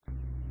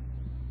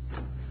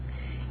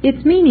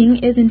Its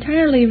meaning is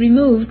entirely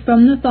removed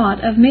from the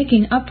thought of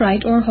making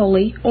upright or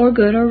holy or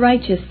good or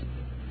righteous.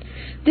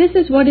 This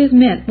is what is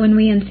meant when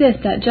we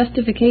insist that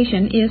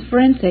justification is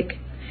forensic.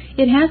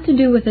 It has to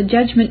do with a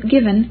judgment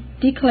given,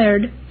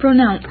 declared,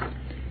 pronounced.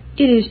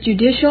 It is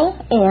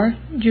judicial or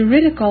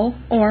juridical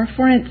or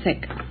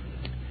forensic.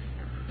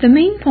 The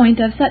main point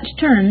of such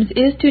terms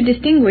is to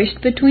distinguish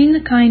between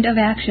the kind of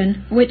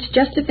action which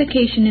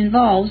justification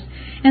involves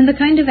and the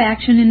kind of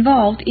action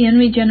involved in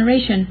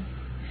regeneration.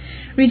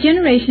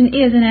 Regeneration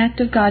is an act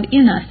of God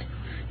in us.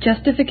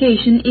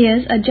 Justification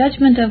is a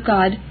judgment of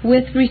God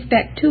with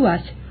respect to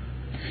us.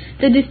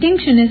 The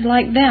distinction is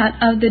like that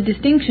of the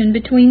distinction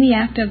between the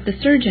act of the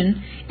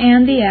surgeon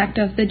and the act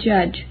of the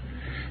judge.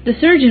 The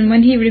surgeon,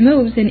 when he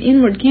removes an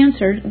inward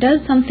cancer,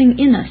 does something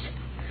in us.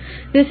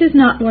 This is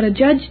not what a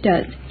judge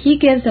does. He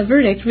gives a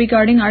verdict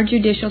regarding our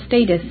judicial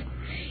status.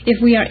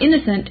 If we are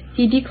innocent,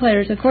 he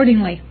declares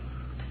accordingly.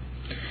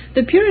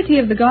 The purity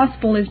of the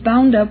gospel is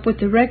bound up with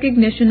the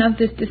recognition of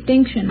this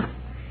distinction.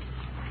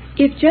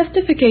 If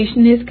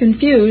justification is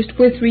confused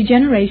with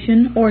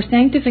regeneration or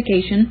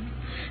sanctification,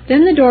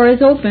 then the door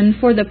is open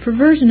for the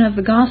perversion of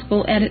the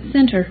gospel at its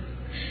center.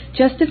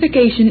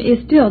 Justification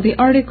is still the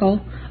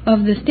article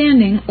of the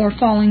standing or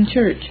falling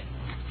church.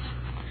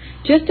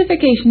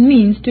 Justification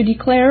means to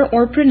declare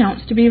or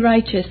pronounce to be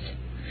righteous.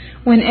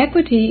 When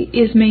equity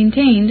is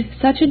maintained,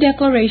 such a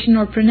declaration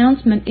or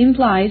pronouncement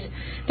implies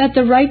that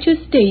the righteous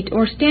state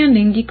or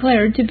standing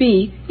declared to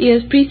be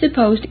is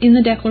presupposed in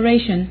the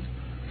declaration.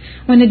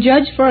 When a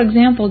judge, for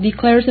example,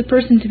 declares a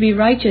person to be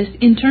righteous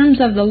in terms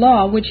of the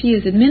law which he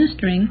is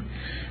administering,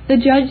 the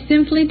judge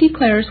simply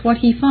declares what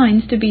he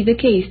finds to be the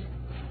case.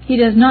 He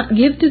does not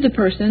give to the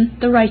person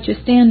the righteous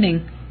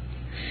standing.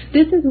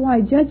 This is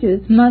why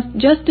judges must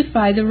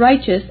justify the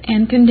righteous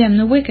and condemn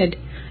the wicked.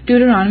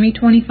 Deuteronomy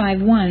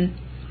 25:1.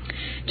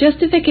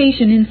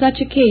 Justification in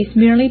such a case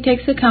merely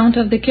takes account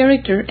of the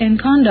character and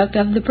conduct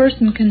of the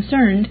person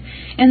concerned,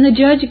 and the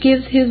judge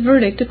gives his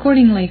verdict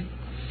accordingly.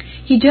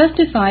 He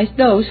justifies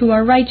those who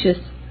are righteous.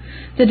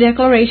 The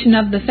declaration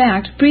of the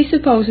fact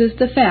presupposes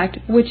the fact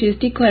which is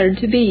declared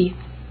to be.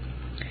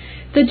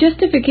 The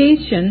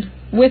justification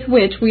with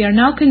which we are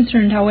now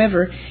concerned,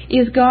 however,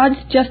 is God's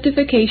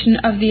justification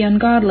of the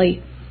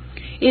ungodly.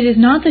 It is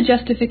not the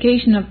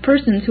justification of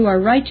persons who are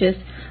righteous,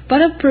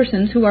 but of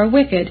persons who are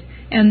wicked,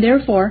 and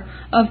therefore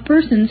of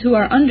persons who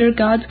are under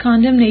God's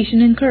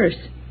condemnation and curse.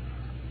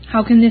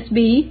 How can this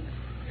be?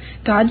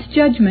 God's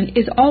judgment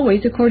is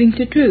always according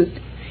to truth.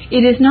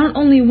 It is not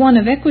only one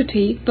of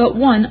equity, but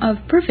one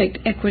of perfect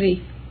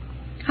equity.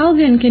 How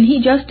then can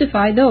He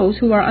justify those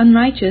who are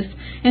unrighteous,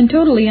 and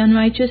totally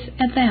unrighteous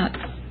at that?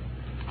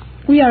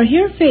 We are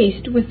here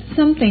faced with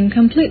something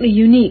completely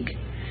unique.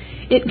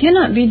 It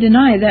cannot be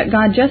denied that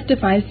God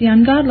justifies the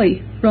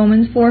ungodly.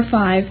 Romans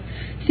 4:5.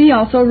 See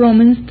also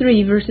Romans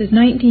 3, verses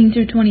 19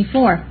 through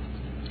 24.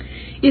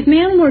 If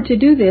man were to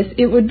do this,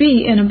 it would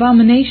be an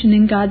abomination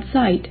in God's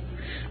sight.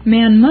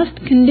 Man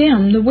must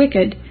condemn the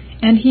wicked,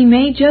 and he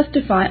may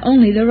justify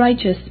only the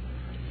righteous.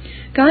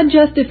 God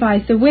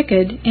justifies the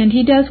wicked, and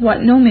He does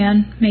what no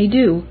man may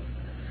do.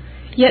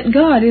 Yet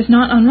God is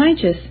not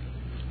unrighteous.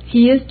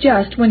 He is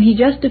just when He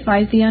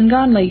justifies the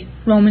ungodly.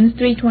 Romans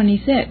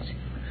 3:26.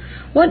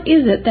 What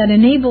is it that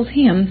enables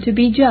Him to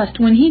be just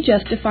when He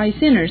justifies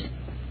sinners?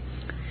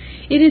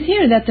 It is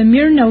here that the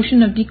mere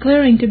notion of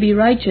declaring to be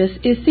righteous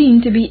is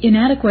seen to be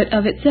inadequate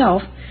of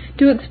itself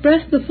to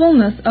express the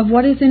fullness of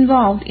what is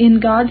involved in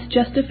God's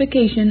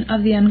justification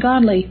of the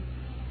ungodly.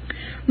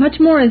 Much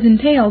more is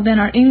entailed than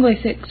our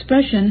English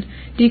expression,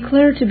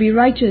 declare to be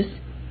righteous,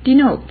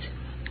 denotes.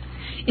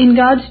 In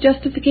God's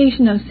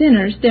justification of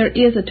sinners, there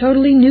is a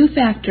totally new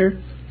factor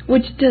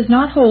which does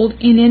not hold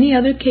in any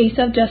other case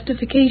of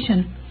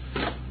justification.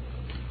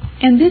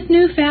 And this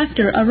new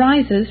factor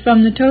arises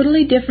from the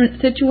totally different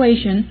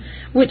situation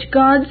which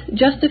God's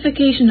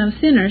justification of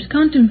sinners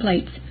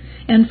contemplates,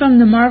 and from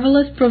the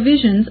marvelous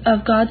provisions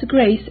of God's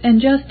grace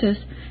and justice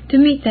to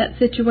meet that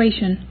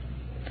situation.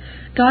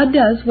 God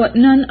does what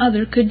none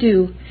other could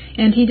do,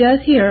 and He does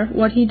here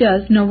what He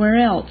does nowhere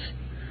else.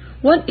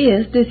 What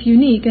is this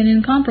unique and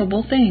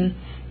incomparable thing?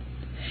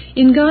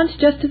 In God's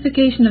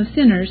justification of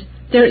sinners,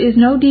 there is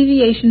no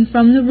deviation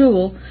from the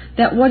rule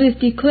that what is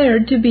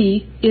declared to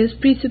be is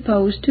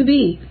presupposed to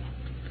be.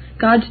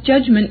 God's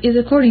judgment is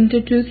according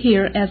to truth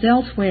here as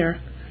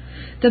elsewhere.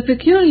 The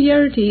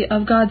peculiarity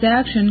of God's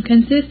action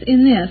consists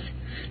in this,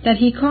 that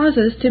He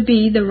causes to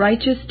be the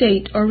righteous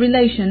state or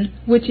relation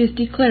which is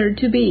declared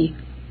to be.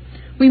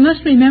 We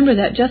must remember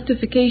that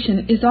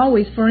justification is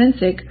always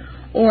forensic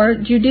or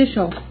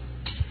judicial.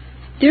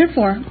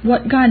 Therefore,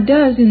 what God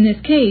does in this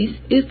case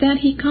is that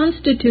He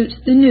constitutes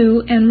the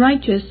new and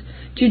righteous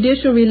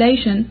judicial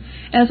relation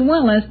as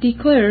well as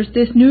declares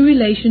this new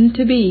relation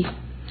to be.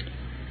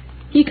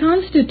 He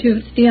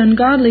constitutes the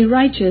ungodly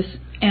righteous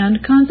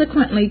and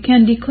consequently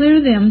can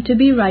declare them to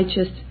be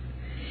righteous.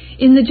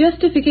 In the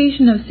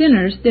justification of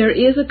sinners there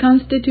is a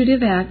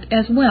constitutive act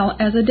as well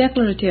as a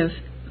declarative.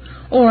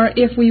 Or,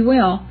 if we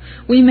will,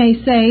 we may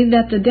say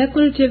that the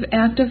declarative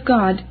act of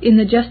God in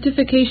the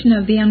justification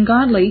of the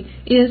ungodly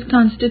is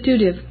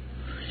constitutive.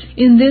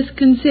 In this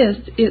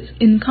consists its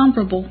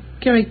incomparable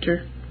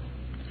character.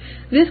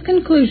 This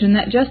conclusion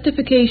that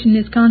justification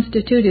is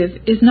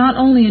constitutive is not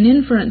only an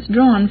inference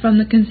drawn from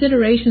the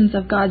considerations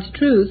of God's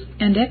truth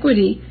and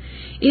equity,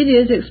 it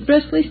is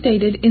expressly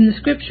stated in the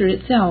Scripture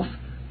itself.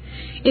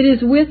 It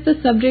is with the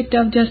subject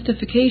of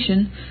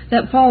justification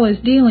that Paul is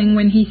dealing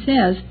when he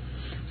says,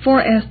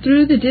 "For as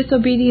through the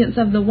disobedience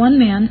of the one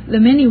man the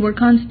many were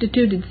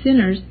constituted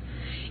sinners,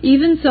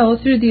 even so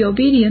through the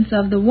obedience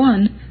of the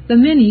one the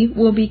many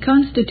will be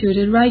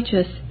constituted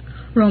righteous."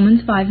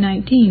 Romans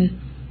 5:19.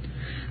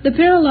 The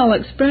parallel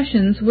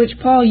expressions which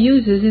Paul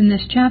uses in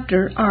this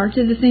chapter are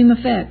to the same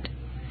effect.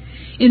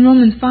 In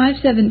Romans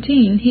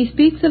 5:17 he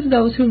speaks of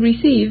those who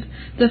receive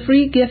the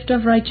free gift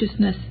of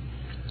righteousness,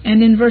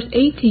 and in verse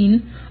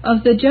 18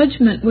 of the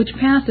judgment which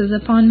passes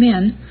upon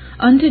men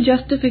unto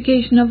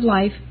justification of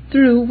life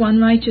through one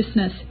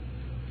righteousness.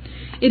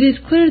 It is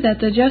clear that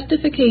the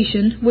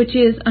justification which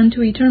is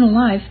unto eternal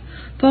life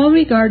Paul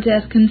regards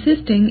as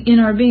consisting in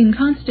our being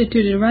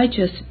constituted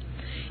righteous,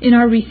 in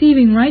our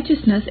receiving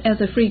righteousness as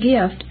a free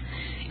gift,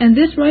 and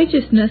this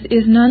righteousness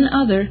is none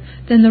other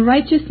than the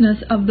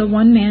righteousness of the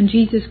one man,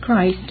 Jesus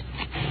Christ.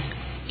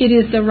 It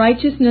is the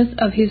righteousness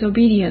of his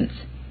obedience.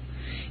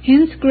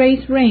 Hence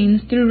grace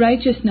reigns through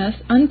righteousness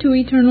unto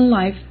eternal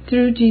life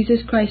through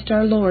Jesus Christ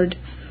our Lord.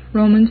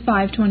 Romans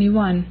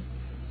 5:21.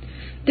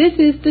 This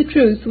is the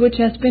truth which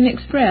has been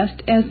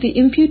expressed as the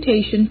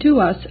imputation to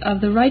us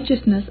of the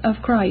righteousness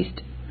of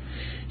Christ.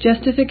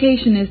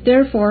 Justification is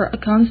therefore a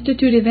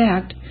constitutive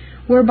act,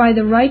 whereby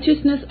the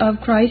righteousness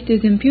of Christ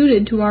is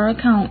imputed to our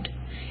account,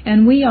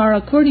 and we are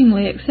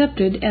accordingly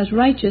accepted as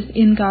righteous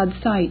in God's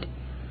sight.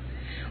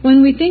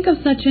 When we think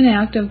of such an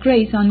act of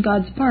grace on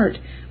God's part,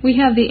 we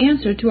have the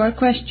answer to our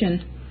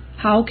question: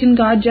 how can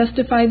God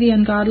justify the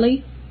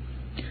ungodly?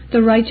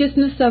 The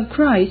righteousness of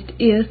Christ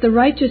is the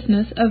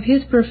righteousness of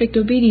his perfect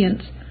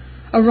obedience,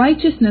 a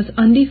righteousness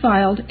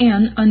undefiled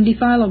and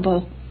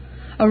undefilable,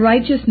 a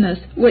righteousness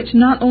which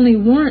not only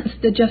warrants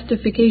the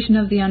justification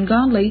of the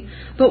ungodly,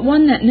 but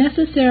one that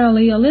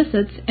necessarily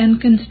elicits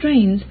and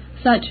constrains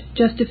such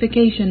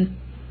justification.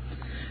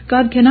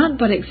 God cannot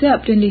but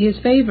accept into his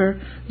favor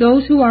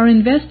those who are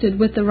invested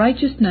with the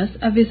righteousness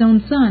of his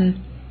own Son.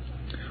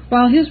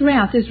 While his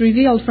wrath is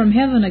revealed from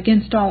heaven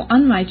against all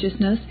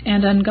unrighteousness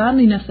and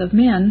ungodliness of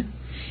men,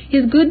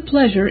 his good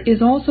pleasure is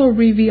also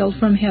revealed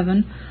from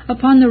heaven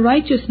upon the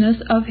righteousness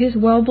of his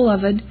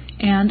well-beloved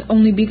and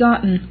only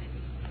begotten.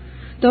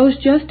 Those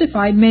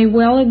justified may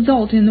well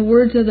exult in the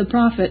words of the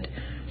prophet,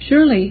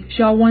 "Surely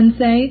shall one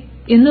say,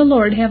 In the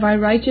Lord have I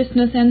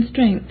righteousness and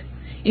strength.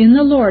 In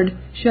the Lord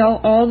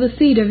shall all the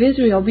seed of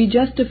Israel be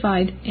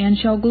justified, and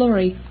shall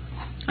glory."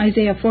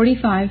 Isaiah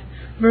 45,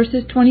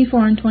 verses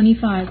 24 and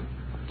 25.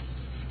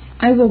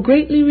 "I will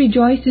greatly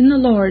rejoice in the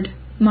Lord.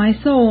 My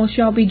soul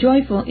shall be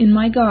joyful in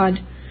my God.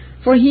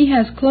 For he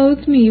has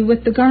clothed me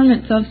with the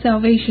garments of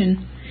salvation.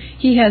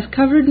 He has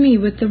covered me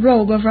with the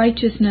robe of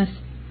righteousness.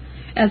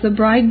 As a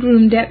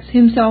bridegroom decks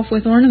himself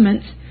with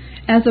ornaments,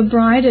 as a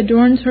bride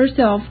adorns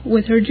herself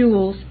with her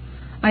jewels."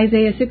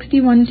 Isaiah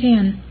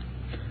 61:10.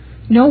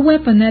 "No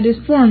weapon that is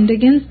formed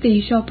against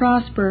thee shall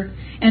prosper,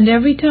 and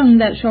every tongue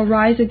that shall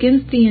rise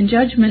against thee in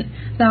judgment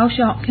thou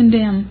shalt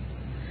condemn.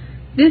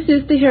 This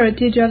is the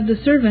heritage of the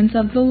servants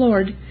of the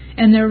Lord,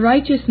 and their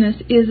righteousness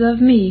is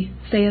of me,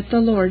 saith the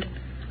Lord."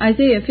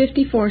 Isaiah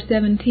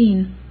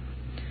 54:17.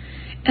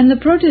 And the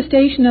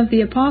protestation of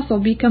the apostle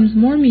becomes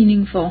more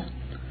meaningful.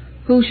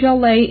 Who shall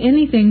lay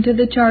anything to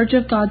the charge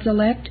of God's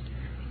elect?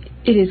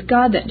 It is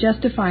God that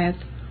justifieth.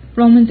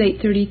 Romans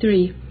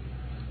 8:33.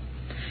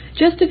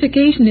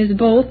 Justification is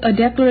both a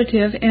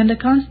declarative and a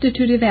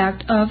constitutive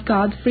act of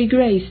God's free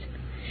grace.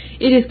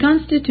 It is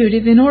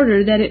constitutive in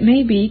order that it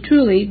may be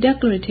truly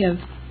declarative.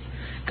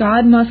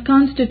 God must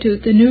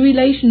constitute the new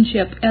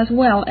relationship as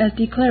well as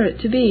declare it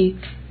to be.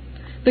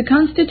 The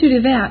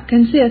constitutive act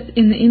consists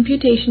in the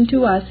imputation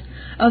to us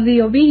of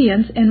the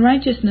obedience and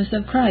righteousness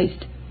of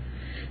Christ.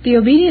 The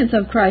obedience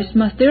of Christ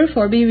must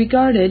therefore be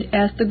regarded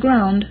as the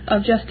ground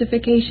of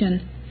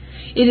justification.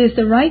 It is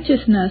the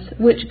righteousness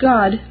which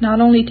God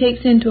not only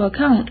takes into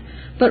account,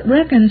 but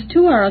reckons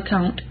to our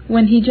account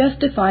when he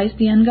justifies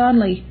the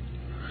ungodly.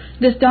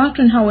 This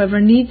doctrine, however,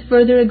 needs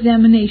further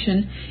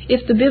examination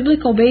if the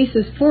biblical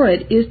basis for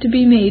it is to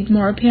be made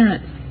more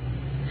apparent.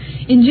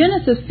 In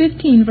Genesis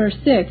 15, verse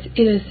 6,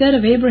 it is said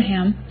of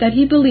Abraham that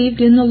he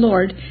believed in the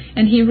Lord,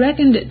 and he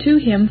reckoned it to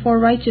him for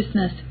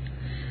righteousness.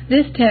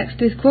 This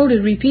text is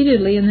quoted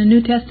repeatedly in the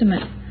New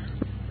Testament.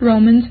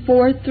 Romans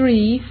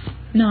 4:3,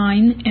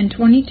 9, and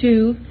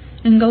 22,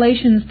 and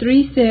Galatians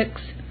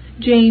 3:6,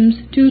 James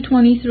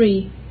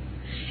 2:23.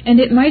 And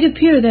it might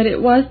appear that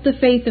it was the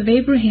faith of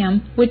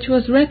Abraham which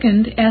was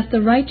reckoned as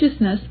the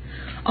righteousness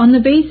on the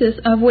basis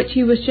of which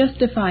he was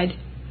justified.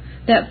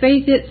 That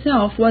faith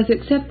itself was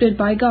accepted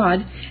by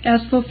God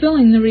as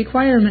fulfilling the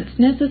requirements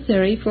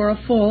necessary for a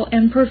full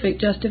and perfect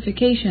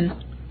justification.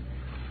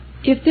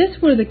 If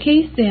this were the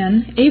case,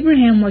 then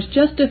Abraham was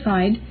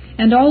justified,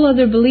 and all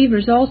other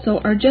believers also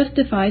are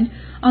justified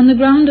on the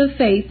ground of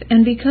faith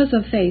and because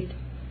of faith.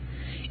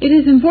 It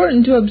is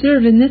important to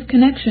observe in this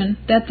connection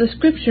that the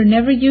Scripture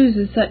never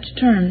uses such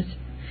terms.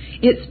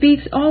 It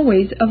speaks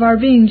always of our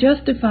being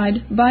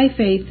justified by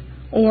faith,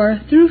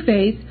 or through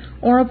faith,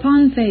 or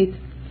upon faith,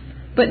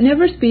 but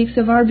never speaks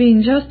of our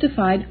being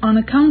justified on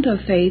account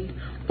of faith,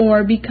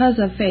 or because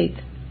of faith.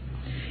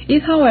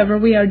 If, however,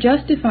 we are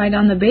justified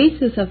on the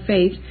basis of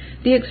faith,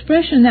 the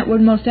expression that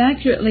would most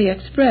accurately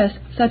express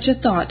such a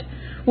thought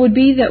would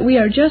be that we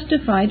are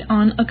justified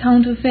on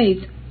account of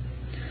faith.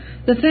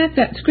 The fact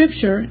that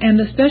Scripture, and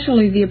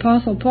especially the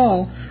Apostle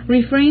Paul,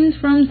 refrains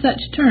from such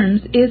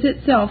terms is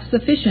itself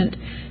sufficient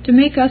to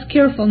make us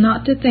careful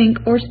not to think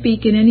or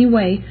speak in any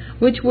way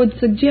which would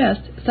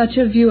suggest such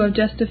a view of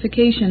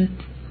justification.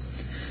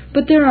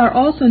 But there are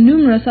also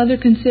numerous other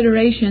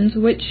considerations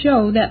which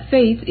show that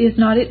faith is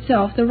not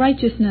itself the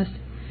righteousness,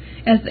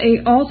 as they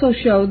also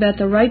show that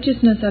the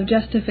righteousness of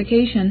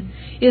justification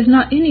is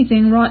not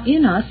anything wrought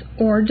in us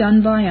or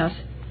done by us.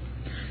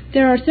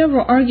 There are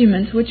several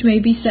arguments which may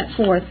be set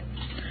forth.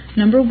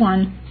 Number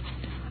 1.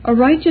 A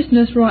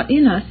righteousness wrought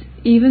in us,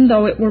 even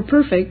though it were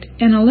perfect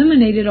and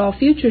eliminated all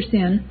future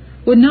sin,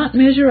 would not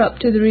measure up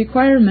to the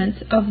requirements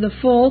of the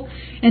full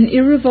and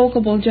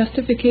irrevocable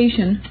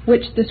justification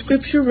which the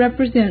Scripture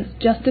represents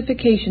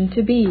justification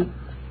to be.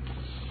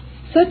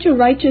 Such a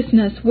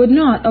righteousness would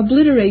not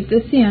obliterate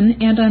the sin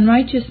and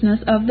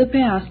unrighteousness of the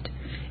past,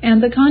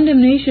 and the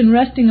condemnation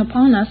resting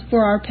upon us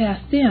for our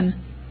past sin.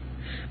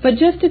 But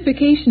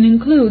justification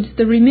includes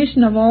the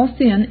remission of all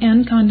sin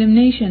and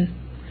condemnation.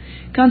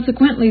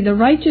 Consequently, the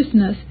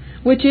righteousness,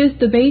 which is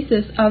the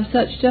basis of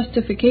such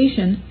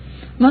justification,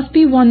 must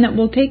be one that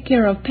will take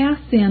care of past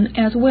sin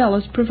as well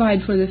as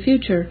provide for the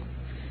future.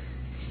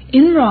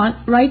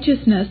 Inwrought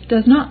righteousness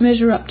does not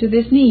measure up to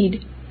this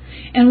need,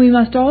 and we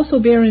must also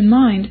bear in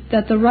mind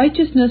that the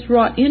righteousness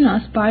wrought in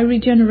us by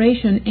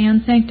regeneration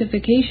and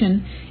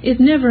sanctification is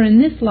never in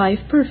this life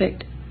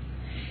perfect.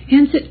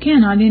 Hence it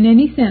cannot in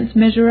any sense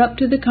measure up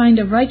to the kind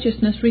of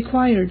righteousness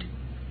required.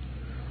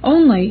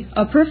 Only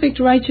a perfect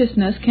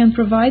righteousness can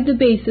provide the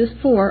basis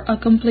for a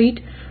complete,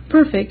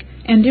 perfect,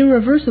 and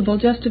irreversible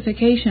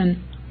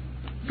justification.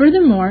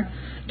 Furthermore,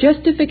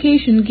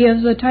 justification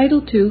gives a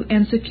title to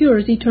and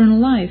secures eternal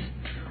life.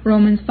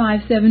 Romans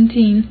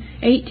 5:17,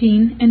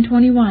 18, and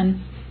 21.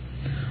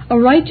 A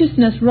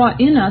righteousness wrought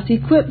in us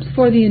equips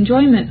for the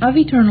enjoyment of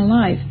eternal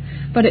life,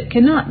 but it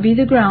cannot be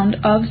the ground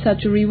of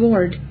such a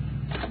reward.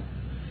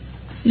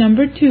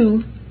 Number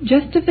 2.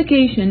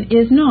 Justification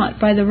is not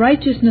by the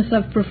righteousness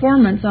of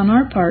performance on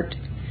our part.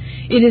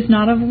 It is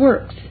not of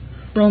works.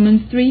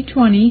 Romans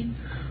 3:20,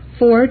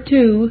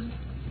 4:2,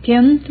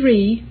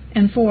 10:3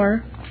 and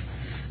 4,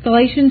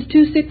 Galatians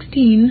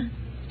 2:16,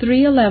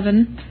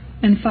 3:11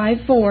 and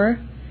 5:4,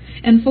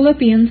 and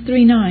Philippians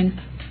 3:9.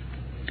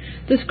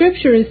 The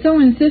Scripture is so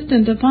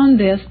insistent upon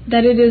this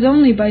that it is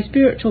only by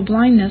spiritual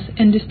blindness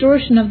and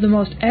distortion of the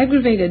most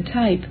aggravated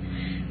type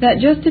that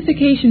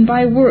justification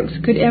by works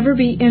could ever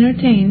be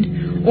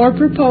entertained or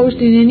proposed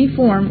in any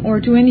form or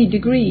to any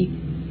degree.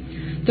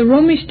 The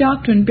Romish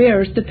doctrine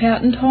bears the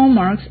patent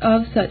hallmarks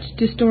of such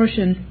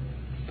distortion.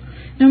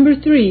 Number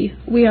 3,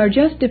 we are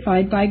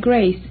justified by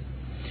grace.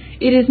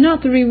 It is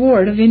not the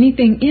reward of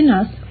anything in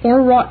us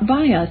or wrought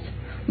by us,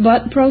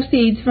 but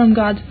proceeds from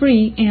God's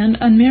free and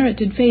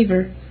unmerited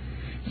favor.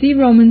 See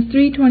Romans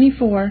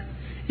 3:24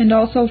 and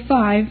also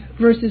 5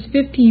 verses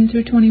 15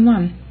 through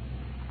 21.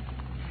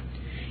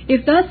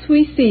 If thus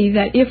we see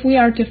that if we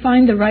are to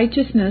find the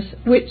righteousness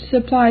which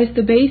supplies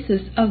the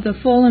basis of the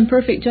full and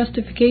perfect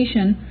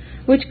justification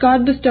which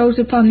God bestows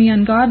upon the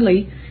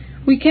ungodly,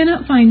 we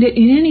cannot find it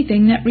in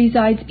anything that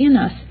resides in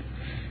us,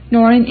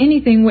 nor in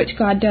anything which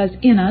God does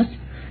in us,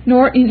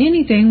 nor in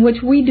anything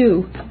which we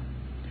do.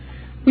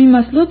 We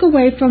must look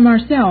away from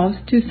ourselves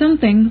to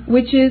something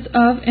which is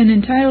of an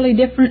entirely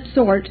different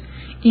sort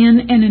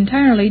in an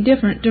entirely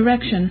different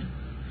direction.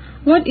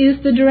 What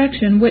is the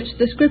direction which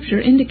the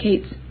Scripture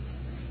indicates?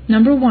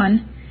 Number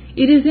 1,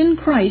 it is in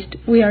Christ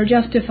we are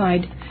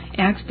justified.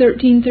 Acts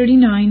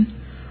 13:39,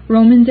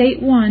 Romans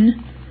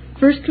 8:1,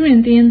 1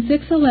 Corinthians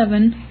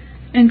 6:11,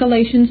 and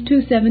Galatians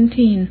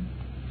 2:17.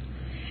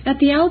 At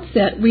the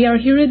outset, we are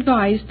here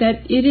advised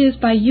that it is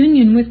by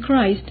union with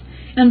Christ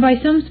and by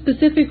some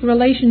specific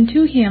relation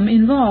to Him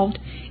involved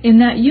in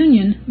that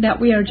union that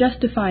we are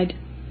justified.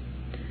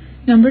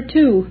 Number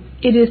 2,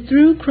 it is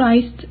through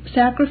Christ's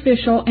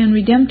sacrificial and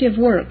redemptive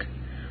work.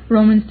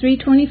 Romans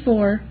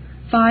 3:24,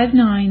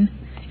 5:9,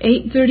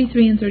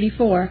 8:33 and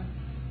 34.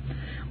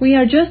 We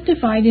are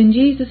justified in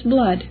Jesus'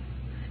 blood.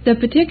 The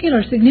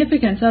particular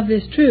significance of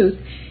this truth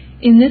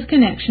in this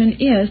connection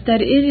is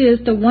that it is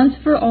the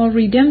once-for-all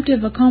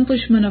redemptive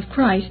accomplishment of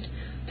Christ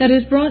that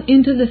is brought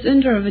into the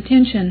center of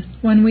attention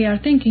when we are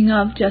thinking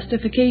of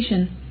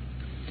justification.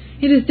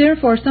 It is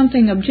therefore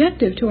something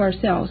objective to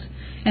ourselves,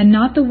 and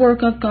not the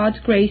work of God's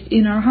grace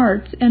in our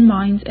hearts and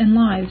minds and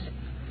lives.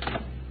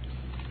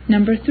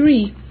 Number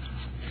 3,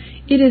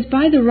 it is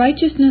by the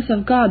righteousness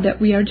of God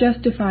that we are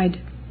justified.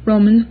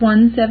 Romans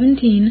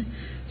 1:17,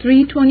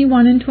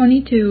 3:21 and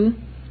 22,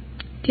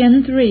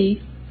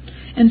 10:3,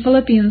 and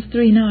Philippians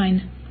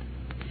 3:9.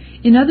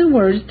 In other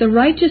words, the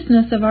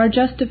righteousness of our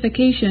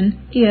justification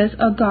is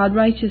a God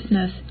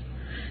righteousness.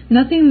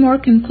 Nothing more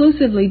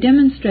conclusively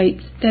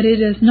demonstrates that it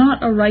is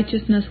not a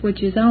righteousness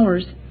which is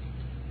ours.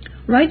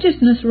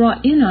 Righteousness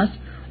wrought in us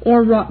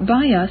or wrought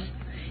by us,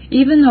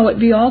 even though it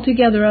be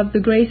altogether of the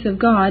grace of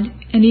God,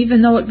 and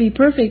even though it be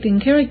perfect in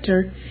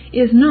character,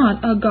 is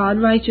not a God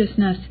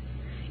righteousness.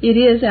 It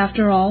is,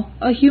 after all,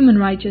 a human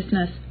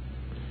righteousness.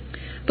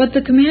 But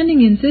the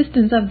commanding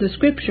insistence of the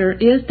Scripture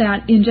is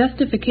that in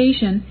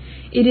justification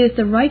it is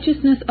the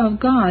righteousness of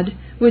God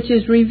which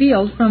is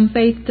revealed from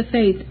faith to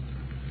faith,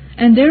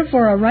 and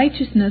therefore a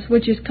righteousness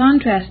which is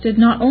contrasted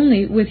not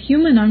only with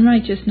human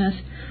unrighteousness,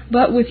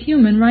 but with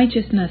human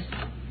righteousness.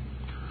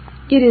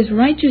 It is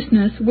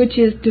righteousness which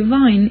is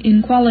divine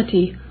in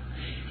quality.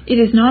 It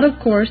is not, of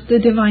course, the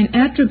divine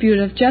attribute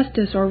of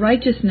justice or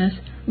righteousness,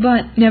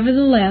 but,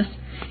 nevertheless,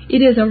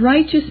 it is a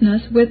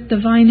righteousness with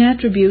divine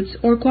attributes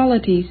or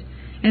qualities,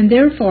 and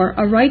therefore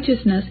a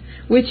righteousness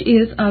which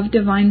is of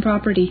divine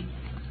property.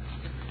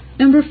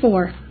 Number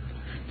 4.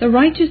 The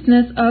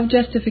righteousness of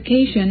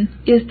justification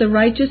is the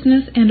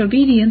righteousness and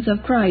obedience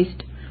of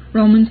Christ.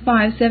 Romans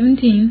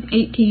 5:17,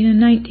 18, and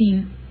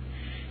 19.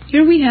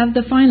 Here we have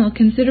the final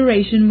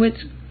consideration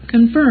which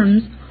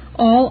confirms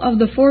all of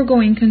the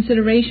foregoing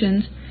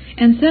considerations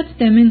and sets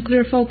them in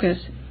clear focus.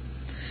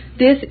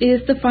 This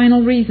is the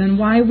final reason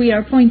why we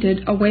are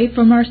pointed away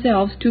from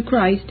ourselves to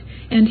Christ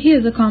and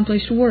His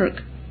accomplished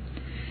work.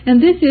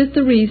 And this is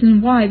the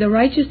reason why the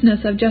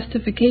righteousness of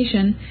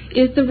justification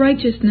is the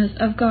righteousness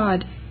of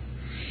God.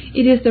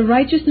 It is the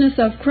righteousness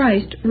of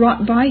Christ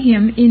wrought by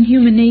Him in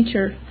human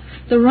nature,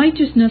 the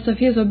righteousness of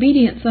His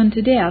obedience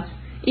unto death,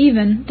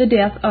 even the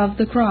death of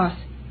the cross.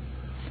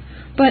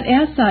 But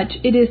as such,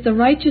 it is the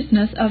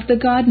righteousness of the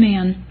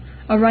God-man,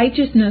 a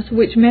righteousness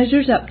which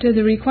measures up to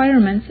the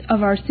requirements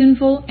of our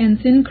sinful and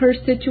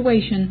sin-cursed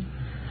situation,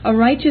 a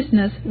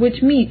righteousness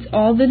which meets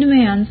all the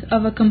demands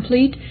of a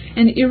complete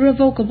and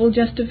irrevocable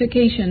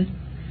justification,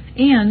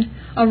 and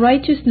a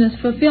righteousness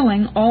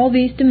fulfilling all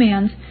these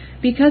demands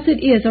because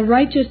it is a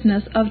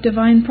righteousness of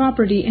divine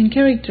property and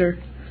character,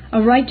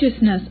 a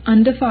righteousness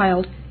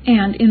undefiled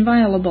and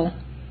inviolable.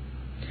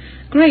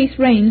 Grace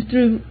reigns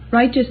through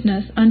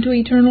righteousness unto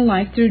eternal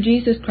life through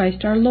Jesus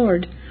Christ our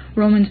Lord.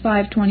 Romans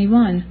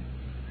 5:21.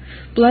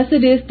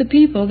 Blessed is the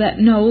people that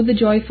know the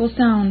joyful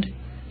sound.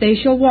 They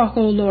shall walk,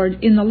 O Lord,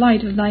 in the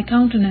light of thy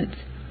countenance.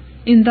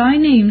 In thy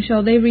name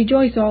shall they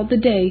rejoice all the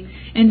day,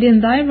 and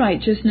in thy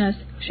righteousness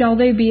shall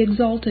they be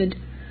exalted.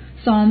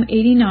 Psalm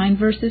 89,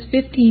 verses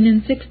 15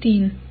 and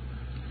 16.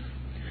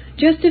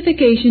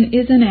 Justification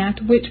is an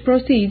act which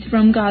proceeds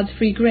from God's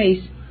free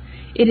grace.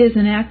 It is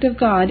an act of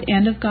God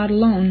and of God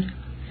alone.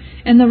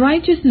 And the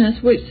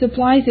righteousness which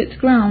supplies its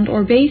ground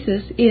or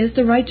basis is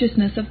the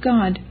righteousness of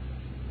God.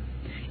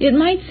 It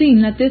might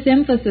seem that this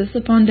emphasis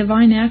upon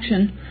divine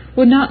action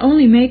would not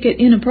only make it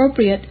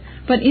inappropriate,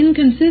 but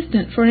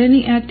inconsistent for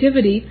any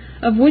activity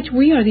of which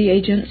we are the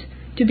agents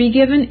to be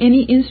given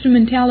any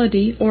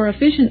instrumentality or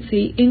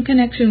efficiency in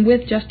connection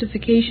with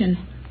justification.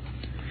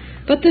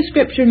 But the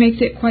Scripture makes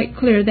it quite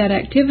clear that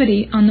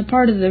activity on the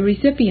part of the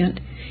recipient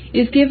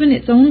is given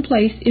its own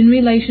place in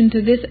relation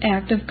to this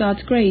act of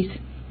God's grace.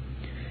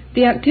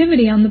 The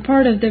activity on the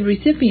part of the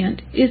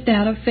recipient is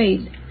that of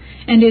faith,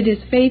 and it is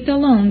faith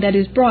alone that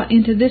is brought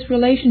into this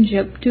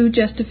relationship to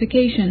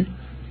justification.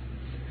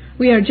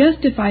 We are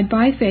justified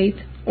by faith,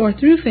 or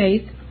through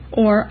faith,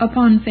 or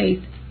upon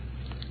faith.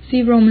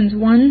 See Romans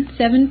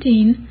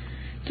 1:17,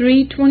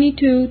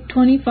 3:22,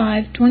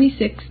 25,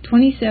 26,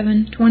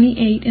 27,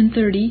 28, and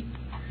 30,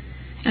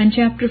 and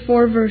chapter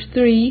 4, verse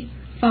 3,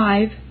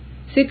 5,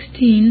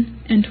 16,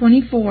 and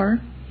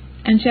 24,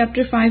 and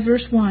chapter 5,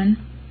 verse 1,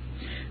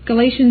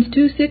 Galatians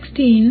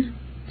 2:16,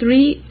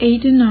 3,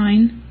 8, and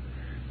 9,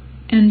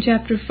 and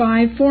chapter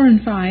 5, 4,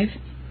 and 5,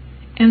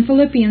 and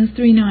Philippians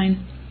 3:9.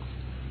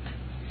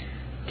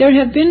 There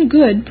have been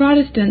good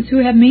Protestants who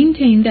have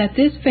maintained that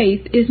this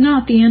faith is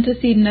not the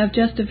antecedent of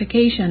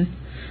justification,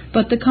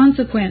 but the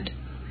consequent,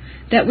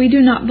 that we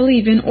do not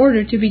believe in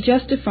order to be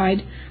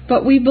justified,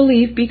 but we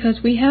believe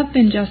because we have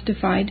been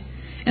justified,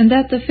 and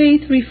that the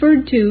faith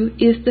referred to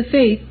is the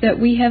faith that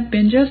we have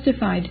been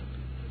justified.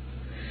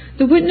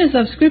 The witness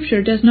of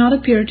Scripture does not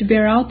appear to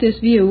bear out this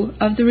view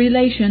of the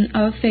relation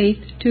of faith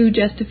to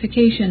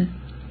justification.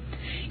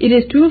 It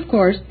is true, of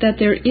course, that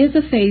there is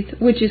a faith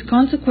which is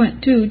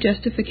consequent to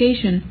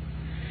justification.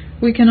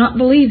 We cannot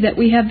believe that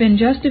we have been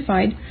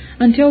justified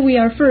until we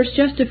are first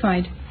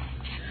justified.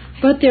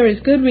 But there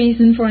is good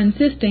reason for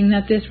insisting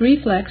that this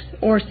reflex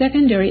or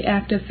secondary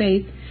act of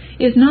faith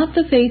is not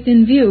the faith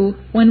in view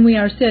when we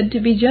are said to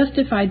be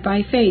justified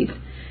by faith,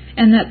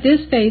 and that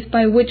this faith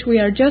by which we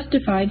are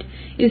justified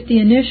is the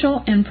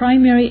initial and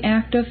primary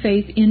act of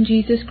faith in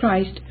Jesus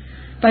Christ,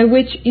 by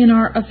which in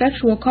our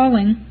effectual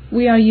calling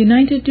we are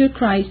united to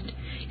Christ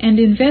and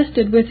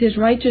invested with His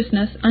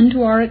righteousness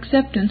unto our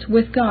acceptance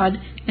with God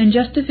and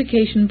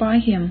justification by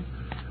Him.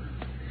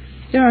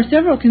 There are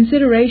several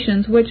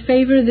considerations which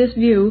favor this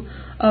view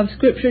of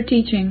Scripture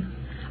teaching.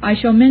 I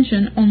shall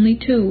mention only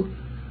two.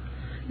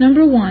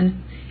 Number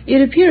 1.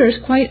 It appears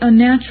quite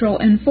unnatural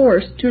and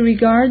forced to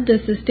regard the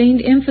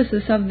sustained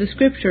emphasis of the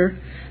Scripture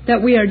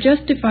that we are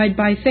justified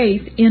by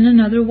faith in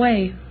another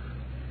way.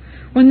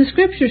 When the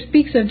Scripture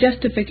speaks of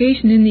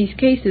justification in these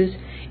cases,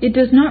 it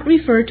does not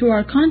refer to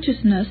our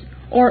consciousness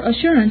or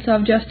assurance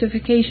of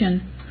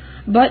justification,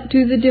 but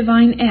to the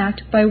divine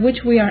act by which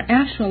we are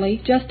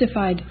actually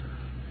justified.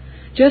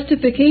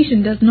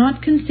 Justification does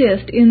not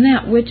consist in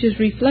that which is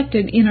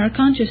reflected in our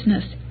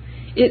consciousness.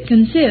 It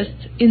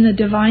consists in the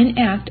divine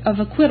act of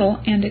acquittal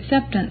and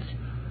acceptance.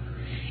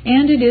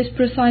 And it is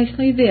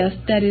precisely this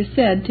that is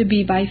said to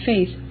be by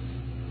faith.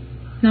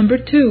 Number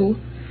 2.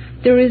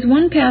 There is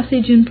one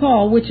passage in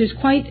Paul which is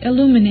quite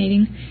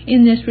illuminating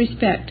in this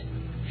respect.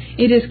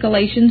 It is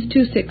Galatians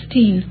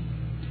 2:16.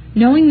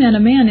 Knowing that a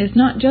man is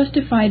not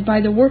justified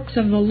by the works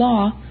of the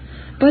law,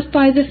 but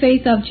by the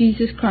faith of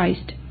Jesus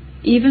Christ.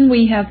 Even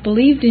we have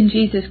believed in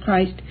Jesus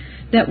Christ,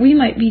 that we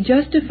might be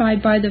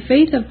justified by the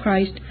faith of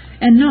Christ,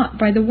 and not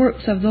by the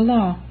works of the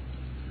law.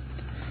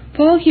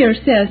 Paul here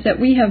says that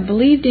we have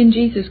believed in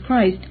Jesus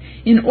Christ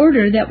in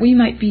order that we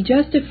might be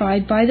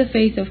justified by the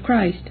faith of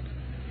Christ.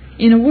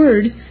 In a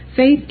word,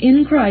 faith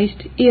in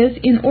Christ is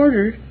in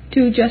order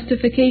to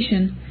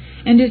justification,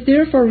 and is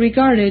therefore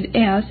regarded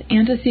as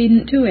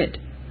antecedent to it.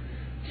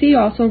 See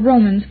also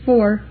Romans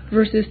 4,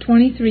 verses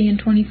 23 and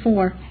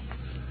 24.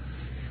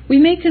 We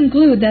may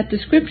conclude that the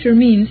Scripture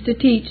means to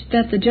teach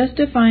that the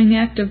justifying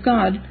act of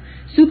God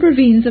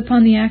supervenes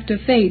upon the act of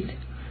faith,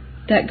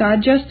 that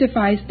God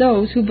justifies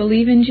those who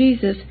believe in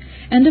Jesus,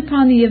 and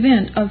upon the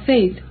event of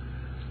faith.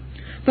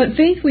 But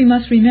faith, we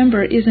must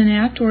remember, is an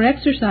act or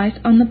exercise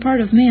on the part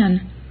of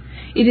man.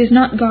 It is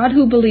not God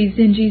who believes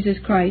in Jesus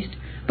Christ,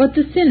 but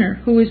the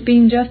sinner who is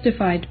being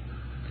justified.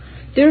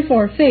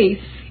 Therefore, faith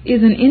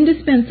is an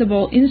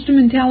indispensable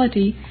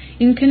instrumentality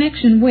in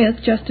connection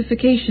with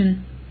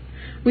justification.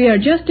 We are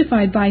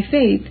justified by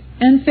faith,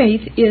 and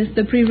faith is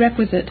the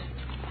prerequisite.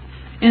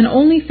 And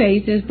only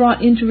faith is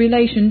brought into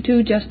relation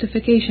to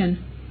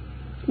justification.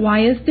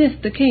 Why is this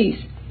the case?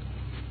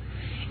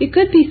 It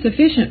could be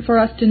sufficient for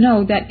us to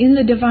know that in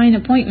the divine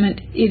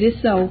appointment it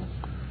is so.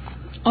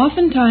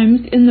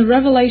 Oftentimes, in the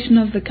revelation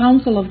of the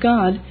counsel of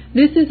God,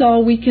 this is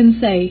all we can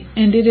say,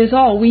 and it is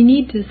all we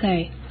need to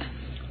say.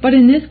 But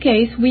in this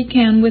case, we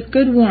can with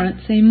good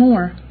warrant say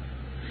more.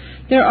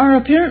 There are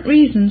apparent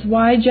reasons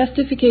why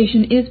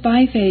justification is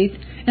by faith,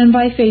 and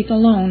by faith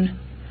alone.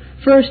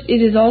 First,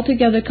 it is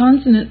altogether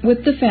consonant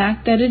with the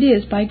fact that it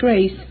is by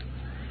grace.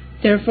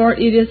 Therefore,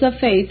 it is of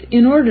faith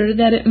in order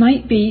that it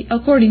might be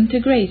according to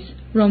grace.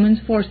 Romans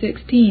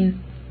 4:16.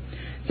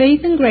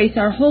 Faith and grace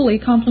are wholly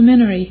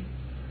complementary.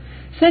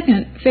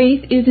 Second,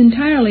 faith is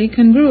entirely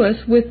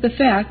congruous with the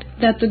fact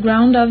that the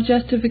ground of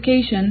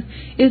justification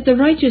is the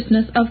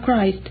righteousness of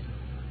Christ.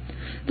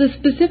 The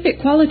specific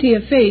quality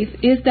of faith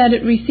is that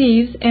it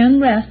receives and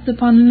rests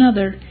upon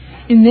another,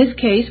 in this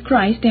case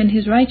Christ and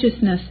His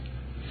righteousness.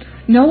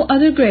 No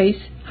other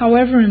grace,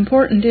 however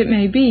important it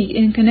may be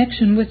in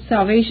connection with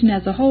salvation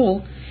as a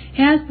whole,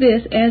 has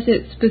this as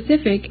its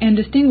specific and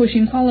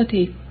distinguishing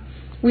quality.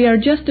 We are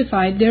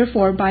justified,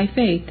 therefore, by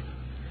faith.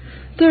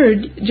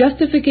 Third,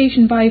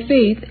 justification by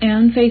faith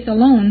and faith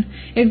alone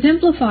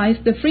exemplifies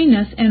the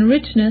freeness and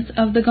richness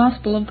of the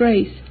gospel of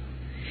grace.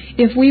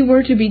 If we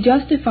were to be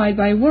justified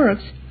by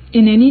works,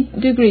 in any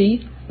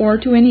degree or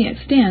to any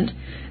extent,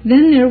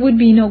 then there would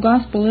be no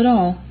gospel at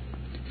all.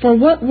 For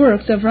what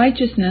works of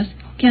righteousness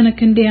can a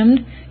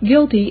condemned,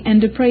 guilty, and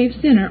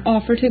depraved sinner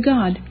offer to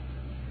God?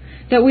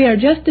 That we are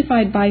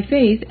justified by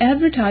faith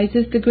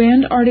advertises the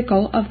grand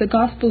article of the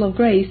gospel of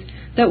grace,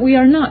 that we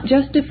are not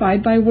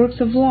justified by works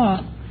of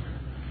law.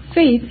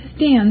 Faith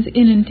stands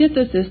in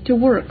antithesis to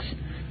works.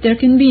 There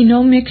can be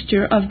no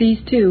mixture of these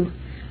two.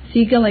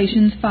 See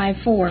Galatians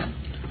 5:4.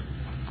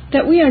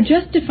 That we are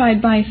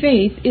justified by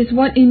faith is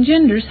what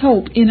engenders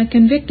hope in a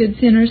convicted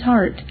sinner's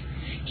heart.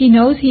 He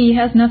knows he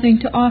has nothing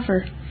to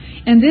offer,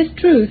 and this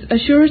truth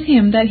assures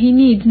him that he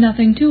needs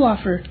nothing to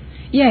offer.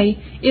 Yea,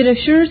 it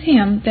assures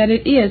him that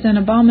it is an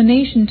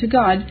abomination to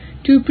God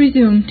to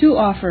presume to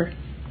offer.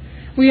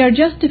 We are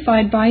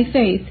justified by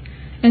faith,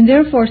 and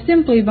therefore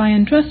simply by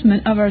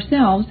entrustment of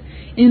ourselves,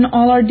 in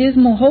all our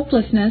dismal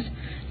hopelessness,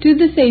 to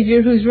the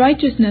Savior whose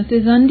righteousness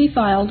is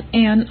undefiled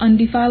and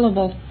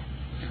undefilable.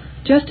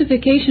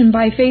 Justification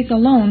by faith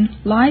alone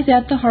lies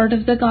at the heart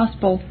of the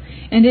gospel,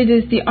 and it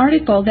is the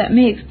article that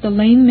makes the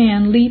lame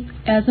man leap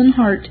as an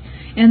hart,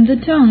 and the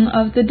tongue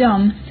of the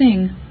dumb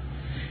sing.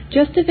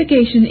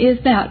 Justification is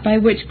that by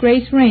which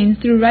grace reigns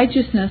through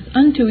righteousness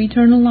unto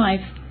eternal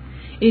life.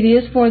 It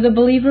is for the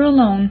believer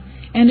alone,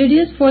 and it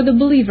is for the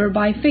believer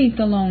by faith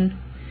alone.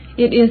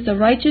 It is the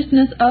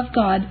righteousness of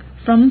God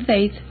from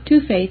faith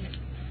to faith.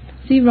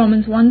 See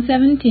Romans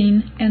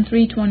 1:17 and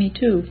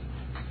 3:22.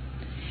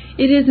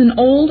 It is an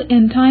old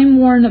and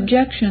time-worn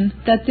objection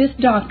that this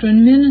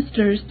doctrine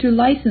ministers to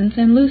license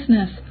and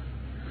looseness.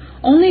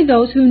 Only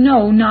those who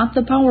know not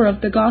the power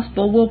of the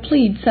gospel will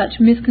plead such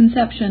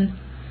misconception.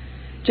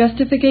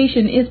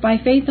 Justification is by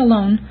faith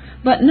alone,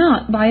 but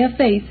not by a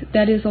faith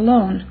that is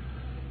alone.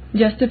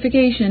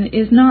 Justification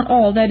is not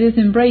all that is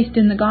embraced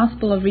in the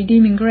gospel of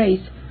redeeming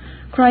grace.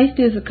 Christ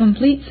is a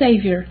complete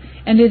Savior,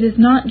 and it is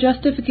not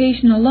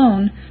justification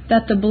alone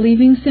that the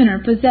believing sinner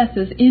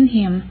possesses in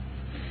Him.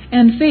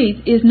 And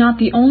faith is not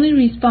the only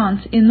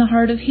response in the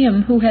heart of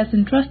him who has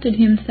entrusted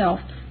himself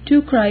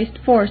to Christ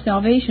for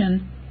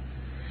salvation.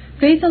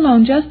 Faith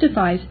alone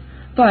justifies,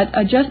 but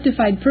a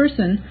justified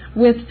person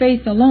with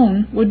faith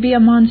alone would be a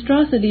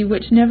monstrosity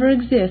which never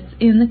exists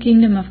in the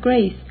kingdom of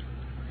grace.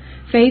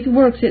 Faith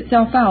works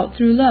itself out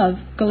through love,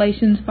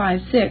 Galatians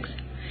 5:6,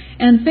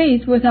 and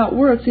faith without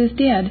works is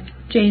dead,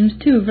 James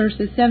 2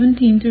 verses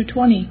 17 through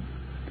 20.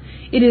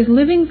 It is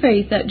living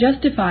faith that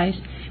justifies,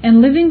 and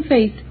living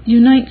faith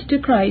unites to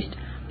Christ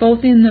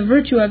both in the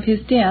virtue of His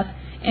death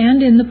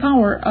and in the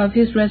power of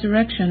His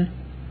resurrection.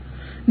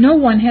 No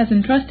one has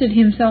entrusted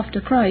himself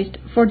to Christ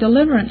for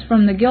deliverance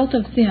from the guilt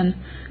of sin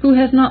who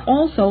has not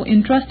also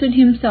entrusted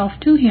himself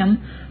to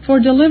Him for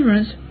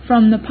deliverance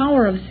from the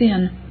power of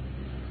sin.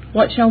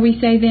 What shall we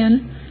say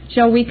then?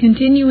 Shall we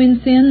continue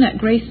in sin that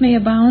grace may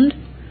abound?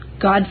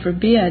 God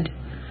forbid.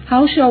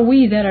 How shall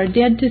we that are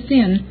dead to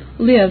sin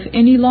live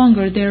any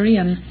longer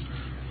therein?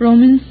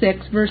 Romans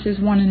 6 verses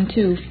 1 and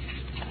 2.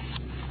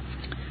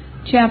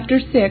 Chapter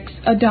 6,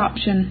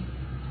 Adoption.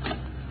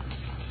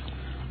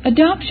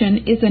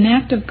 Adoption is an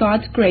act of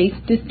God's grace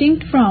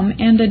distinct from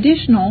and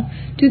additional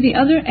to the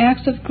other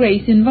acts of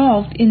grace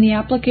involved in the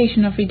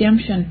application of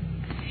redemption.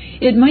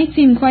 It might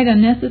seem quite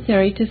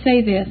unnecessary to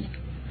say this.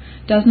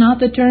 Does not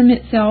the term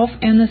itself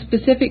and the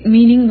specific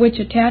meaning which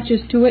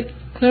attaches to it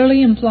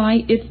clearly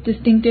imply its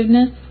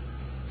distinctiveness?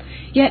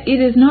 Yet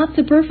it is not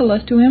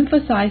superfluous to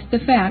emphasize the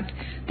fact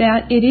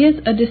that it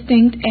is a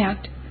distinct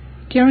act,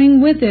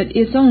 carrying with it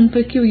its own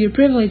peculiar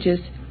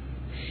privileges.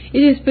 It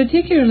is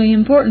particularly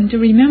important to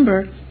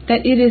remember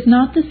that it is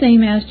not the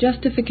same as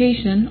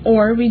justification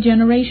or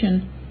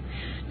regeneration.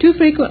 Too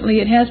frequently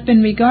it has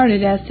been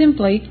regarded as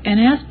simply an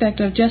aspect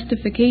of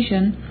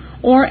justification,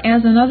 or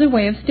as another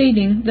way of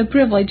stating the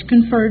privilege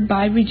conferred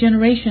by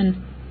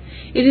regeneration.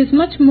 It is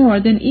much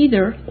more than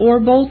either or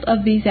both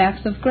of these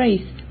acts of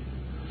grace.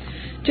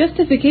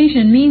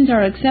 Justification means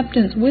our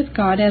acceptance with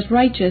God as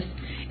righteous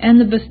and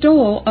the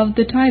bestowal of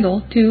the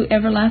title to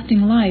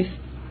everlasting life.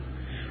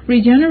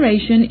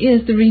 Regeneration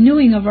is the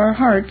renewing of our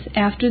hearts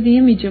after the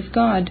image of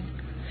God.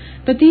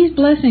 But these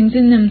blessings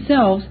in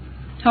themselves,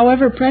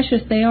 however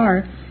precious they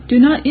are, do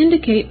not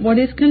indicate what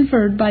is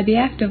conferred by the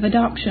act of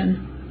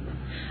adoption.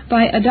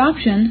 By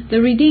adoption,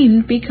 the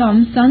redeemed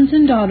become sons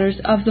and daughters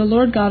of the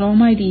Lord God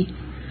Almighty.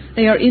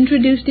 They are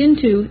introduced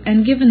into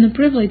and given the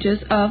privileges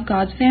of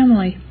God's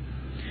family.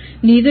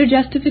 Neither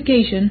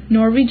justification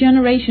nor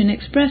regeneration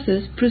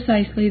expresses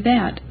precisely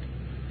that.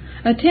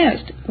 A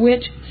text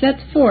which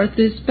sets forth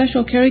this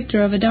special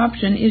character of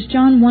adoption is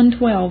John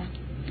 1:12.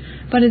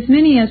 But as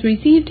many as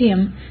received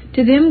Him,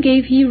 to them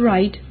gave He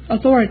right,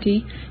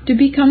 authority, to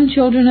become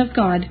children of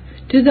God,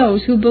 to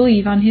those who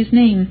believe on His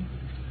name.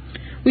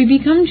 We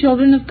become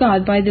children of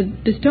God by the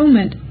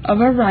bestowment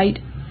of a right,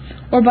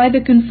 or by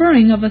the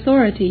conferring of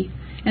authority,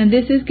 and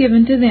this is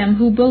given to them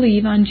who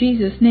believe on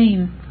Jesus'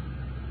 name.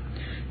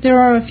 There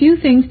are a few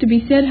things to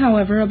be said,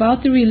 however,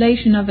 about the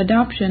relation of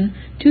adoption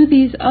to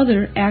these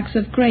other acts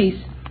of grace.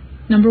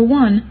 Number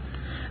 1,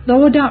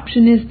 though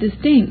adoption is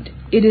distinct,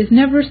 it is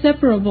never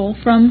separable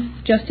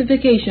from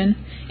justification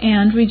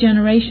and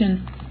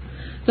regeneration.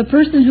 The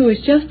person who is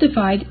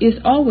justified is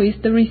always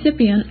the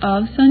recipient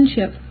of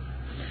sonship,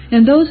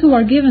 and those who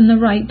are given the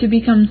right to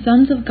become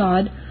sons of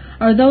God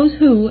are those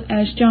who,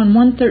 as John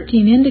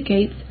 1:13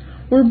 indicates,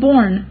 were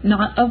born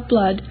not of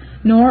blood,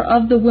 nor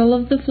of the will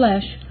of the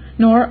flesh,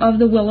 nor of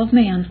the will of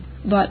man,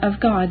 but of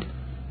God.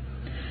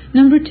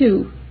 Number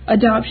 2,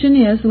 adoption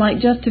is, like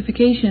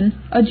justification,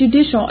 a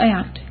judicial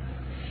act.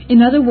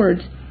 In other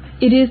words,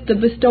 it is the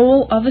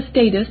bestowal of a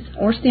status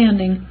or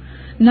standing,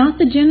 not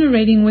the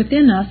generating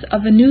within us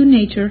of a new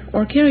nature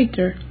or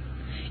character.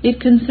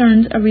 It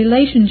concerns a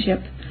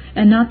relationship,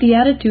 and not the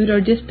attitude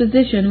or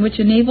disposition which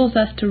enables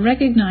us to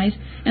recognize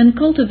and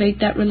cultivate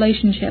that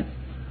relationship.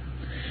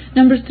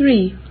 Number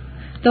 3,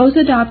 those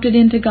adopted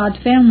into God's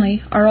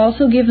family are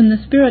also given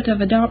the spirit of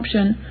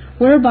adoption,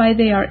 whereby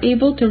they are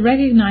able to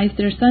recognize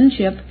their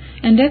sonship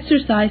and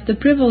exercise the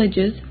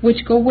privileges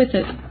which go with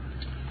it.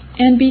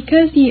 And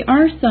because ye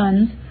are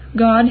sons,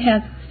 God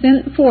hath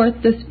sent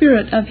forth the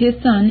Spirit of His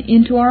Son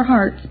into our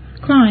hearts,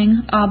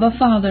 crying, Abba,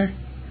 Father.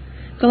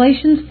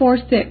 Galatians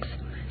 4:6.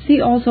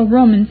 See also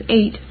Romans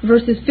 8,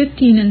 verses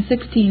 15 and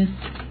 16.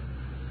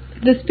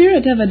 The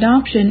spirit of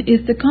adoption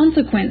is the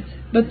consequence,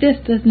 but this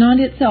does not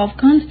itself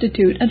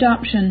constitute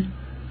adoption.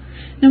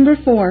 Number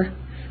 4,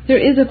 there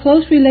is a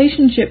close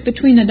relationship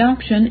between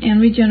adoption and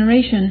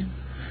regeneration.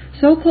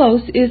 So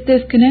close is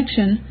this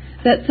connection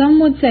that some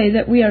would say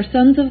that we are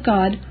sons of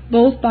God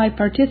both by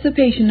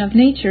participation of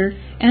nature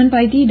and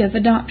by deed of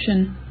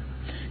adoption.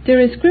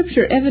 There is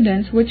Scripture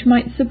evidence which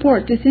might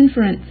support this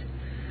inference.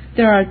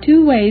 There are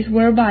 2 ways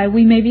whereby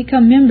we may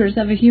become members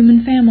of a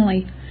human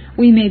family.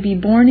 We may be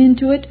born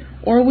into it,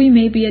 or we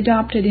may be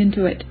adopted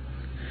into it.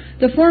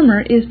 The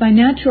former is by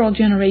natural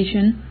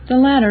generation, the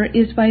latter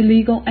is by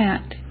legal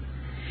act.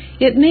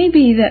 It may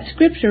be that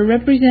Scripture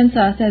represents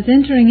us as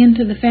entering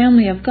into the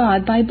family of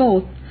God by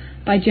both,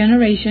 by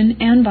generation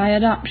and by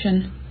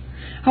adoption.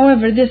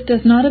 However, this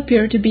does not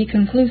appear to be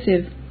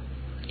conclusive.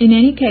 In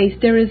any case,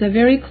 there is a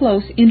very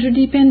close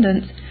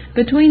interdependence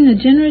between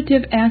the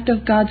generative act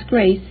of God's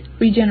grace,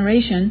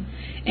 regeneration,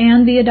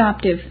 and the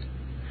adoptive.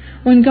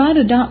 When God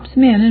adopts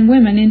men and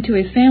women into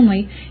His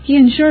family, He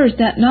ensures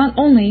that not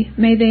only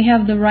may they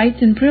have the rights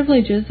and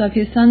privileges of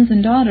His sons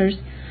and daughters,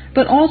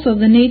 but also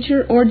the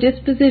nature or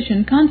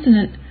disposition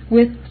consonant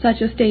with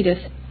such a status.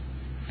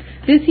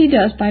 This He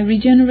does by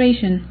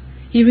regeneration.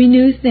 He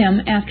renews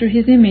them after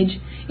His image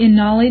in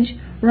knowledge,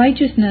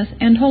 righteousness,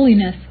 and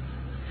holiness.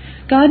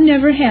 God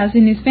never has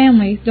in His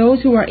family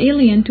those who are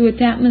alien to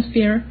its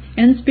atmosphere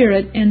and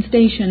spirit and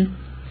station.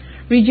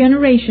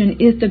 Regeneration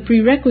is the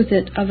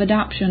prerequisite of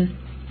adoption.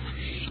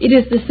 It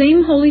is the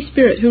same Holy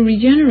Spirit who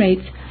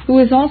regenerates, who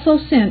is also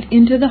sent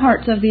into the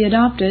hearts of the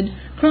adopted,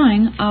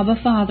 crying, Abba,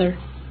 Father.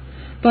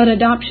 But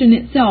adoption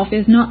itself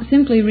is not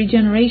simply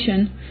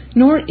regeneration,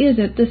 nor is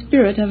it the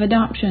spirit of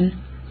adoption.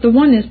 The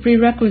one is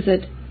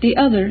prerequisite, the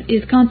other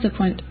is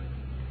consequent.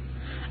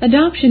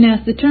 Adoption,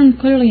 as the term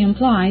clearly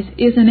implies,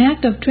 is an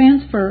act of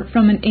transfer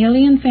from an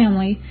alien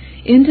family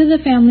into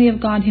the family of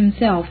God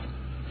Himself.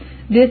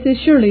 This is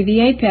surely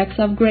the apex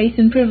of grace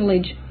and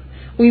privilege.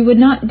 We would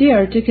not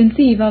dare to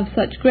conceive of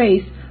such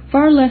grace,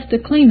 far less to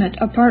claim it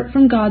apart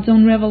from God's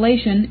own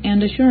revelation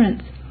and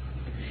assurance.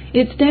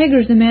 It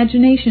staggers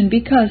imagination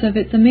because of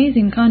its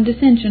amazing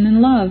condescension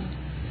and love.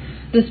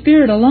 The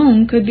Spirit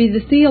alone could be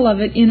the seal of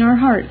it in our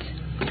hearts.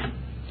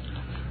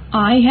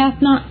 Eye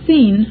hath not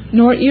seen,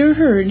 nor ear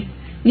heard,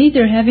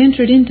 neither have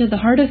entered into the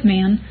heart of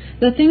man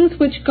the things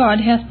which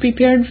God hath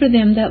prepared for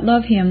them that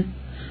love Him.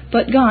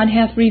 But God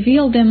hath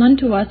revealed them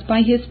unto us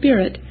by His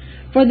Spirit.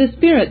 For the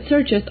Spirit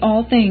searcheth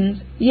all things,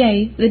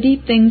 yea, the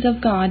deep things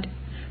of God.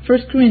 1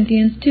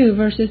 Corinthians 2,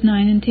 verses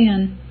 9 and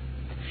 10.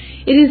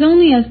 It is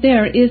only as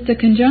there is the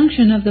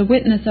conjunction of the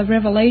witness of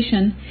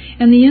revelation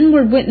and the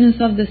inward witness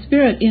of the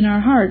Spirit in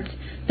our hearts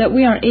that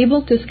we are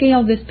able to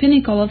scale this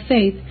pinnacle of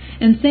faith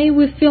and say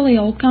with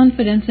filial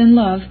confidence and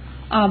love,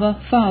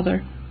 Abba,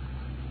 Father.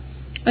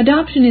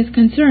 Adoption is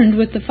concerned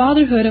with the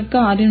fatherhood of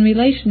God in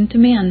relation to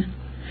men.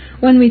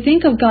 When we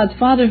think of God's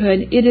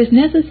fatherhood, it is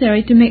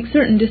necessary to make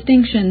certain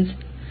distinctions.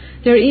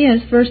 There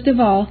is, first of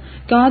all,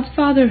 God's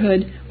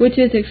fatherhood, which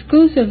is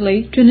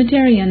exclusively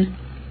Trinitarian,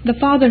 the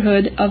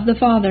fatherhood of the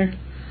Father,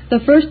 the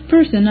first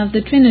person of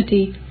the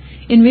Trinity,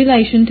 in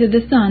relation to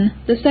the Son,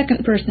 the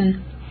second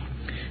person.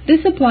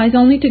 This applies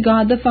only to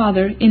God the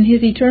Father in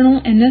His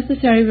eternal and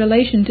necessary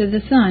relation to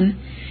the Son,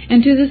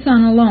 and to the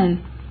Son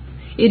alone.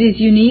 It is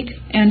unique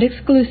and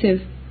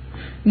exclusive.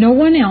 No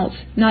one else,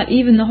 not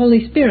even the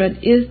Holy Spirit,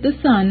 is the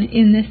Son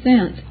in this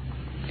sense.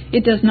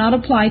 It does not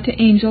apply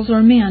to angels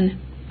or men.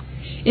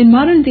 In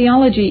modern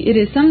theology, it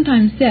is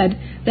sometimes said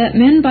that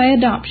men by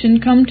adoption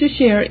come to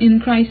share in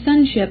Christ's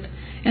sonship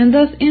and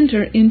thus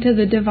enter into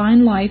the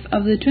divine life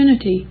of the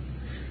Trinity.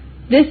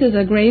 This is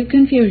a grave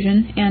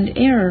confusion and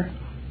error.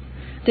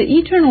 The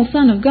eternal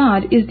Son of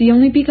God is the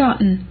only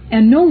begotten,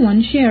 and no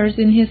one shares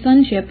in His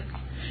sonship,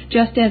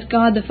 just as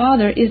God the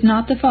Father is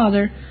not the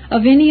Father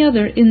of any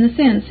other in the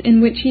sense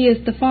in which He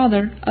is the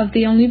Father of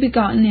the only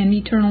begotten and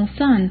eternal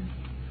Son.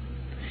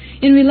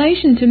 In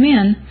relation to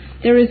men,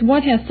 there is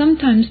what has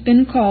sometimes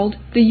been called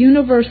the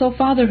universal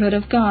fatherhood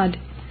of God.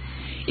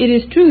 It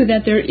is true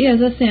that there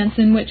is a sense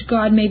in which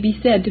God may be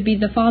said to be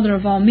the Father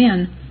of all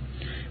men.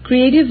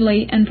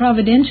 Creatively and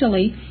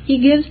providentially, He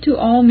gives to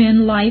all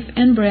men life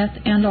and breath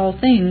and all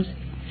things.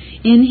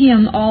 In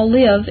Him all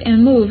live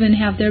and move and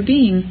have their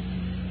being.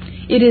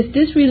 It is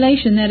this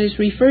relation that is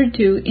referred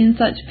to in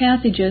such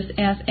passages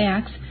as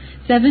Acts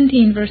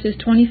 17 verses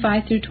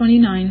 25 through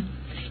 29,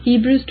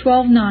 Hebrews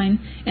 12:9,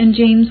 and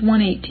James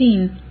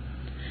 1:18.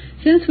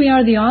 Since we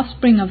are the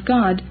offspring of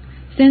God,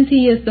 since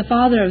He is the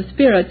Father of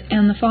spirits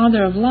and the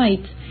Father of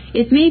lights,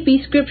 it may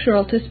be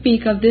scriptural to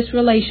speak of this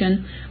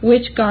relation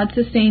which God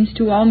sustains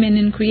to all men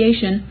in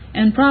creation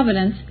and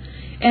providence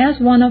as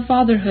one of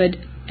fatherhood,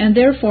 and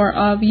therefore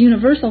of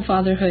universal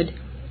fatherhood.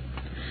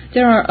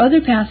 There are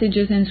other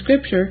passages in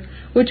Scripture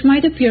which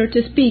might appear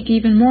to speak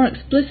even more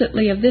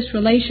explicitly of this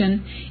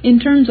relation in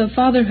terms of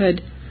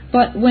fatherhood,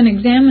 but when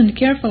examined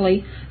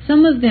carefully,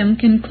 some of them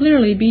can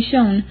clearly be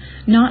shown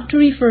not to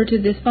refer to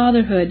this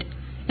fatherhood,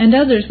 and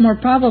others more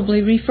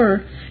probably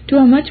refer to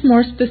a much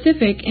more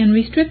specific and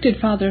restricted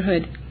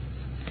fatherhood.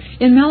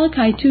 In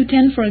Malachi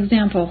 2:10, for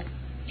example,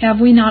 have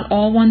we not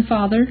all one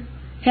Father?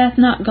 Hath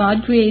not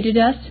God created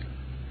us?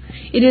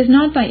 It is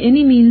not by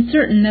any means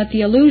certain that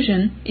the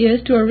allusion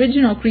is to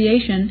original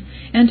creation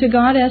and to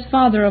God as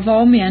Father of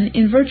all men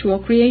in virtual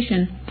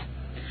creation.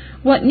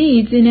 What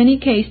needs in any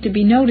case to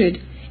be noted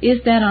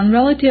is that on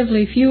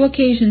relatively few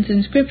occasions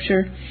in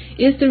Scripture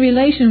is the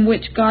relation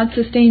which God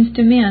sustains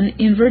to men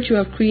in virtue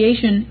of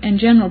creation and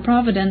general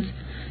providence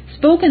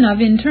spoken of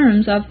in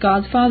terms of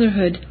God's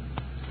fatherhood.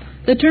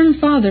 The term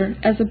Father,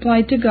 as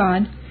applied to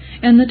God,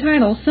 and the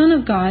title Son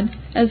of God,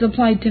 as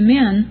applied to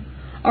men,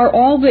 are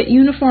all but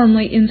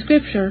uniformly in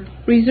Scripture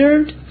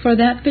reserved for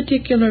that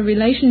particular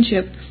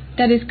relationship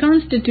that is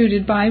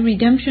constituted by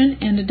redemption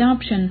and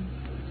adoption.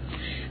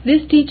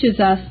 This teaches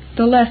us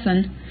the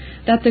lesson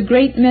that the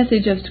great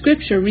message of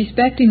Scripture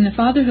respecting the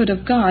fatherhood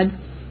of God,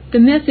 the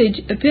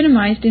message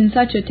epitomized in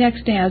such a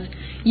text as,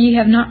 "Ye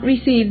have not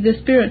received the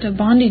spirit of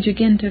bondage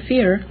again to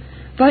fear,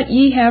 but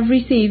ye have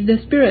received the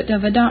spirit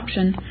of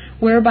adoption,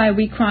 whereby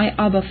we cry,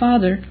 Abba,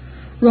 Father,"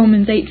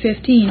 Romans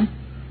 8:15,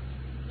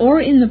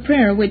 or in the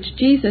prayer which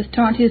Jesus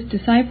taught his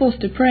disciples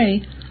to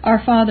pray, "Our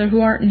Father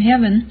who art in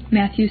heaven,"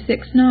 Matthew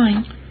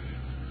 6:9,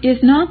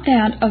 is not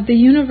that of the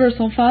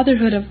universal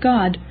fatherhood of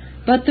God,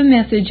 but the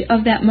message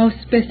of that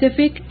most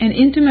specific and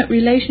intimate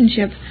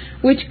relationship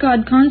which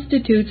God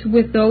constitutes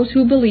with those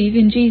who believe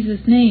in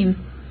Jesus' name.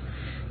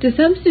 To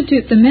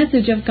substitute the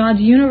message of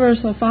God's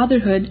universal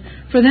fatherhood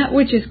for that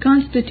which is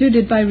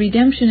constituted by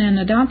redemption and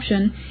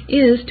adoption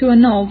is to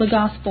annul the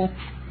gospel.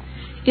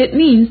 It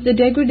means the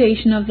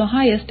degradation of the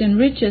highest and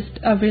richest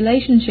of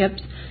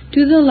relationships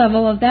to the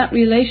level of that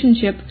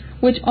relationship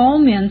which all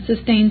men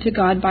sustain to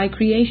God by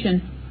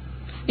creation.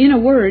 In a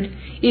word,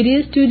 it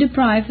is to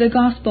deprive the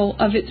gospel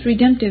of its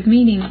redemptive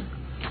meaning.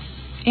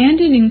 And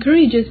it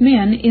encourages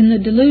men in the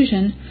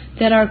delusion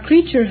that our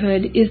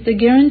creaturehood is the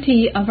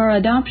guarantee of our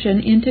adoption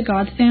into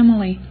God's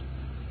family.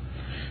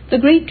 The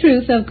great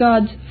truth of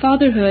God's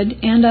fatherhood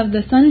and of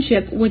the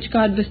sonship which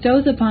God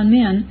bestows upon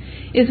men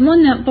is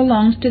one that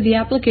belongs to the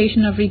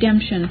application of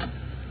redemption.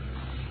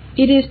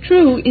 It is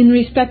true in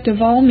respect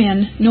of all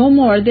men no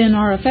more than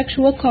our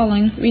effectual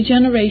calling,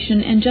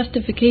 regeneration, and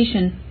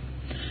justification.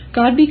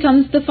 God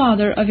becomes the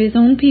Father of His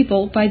own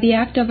people by the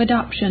act of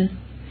adoption.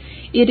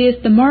 It is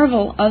the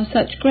marvel of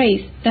such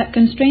grace that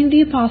constrained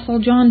the Apostle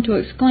John to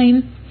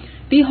exclaim,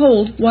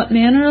 "Behold, what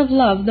manner of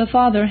love the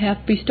Father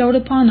hath bestowed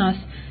upon us,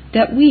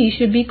 that we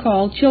should be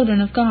called children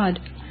of God."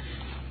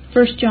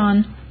 1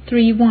 John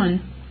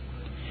 3:1.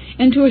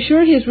 And to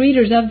assure his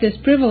readers of this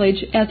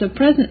privilege as a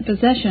present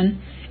possession,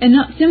 and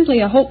not simply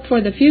a hope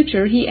for the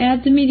future, he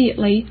adds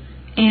immediately,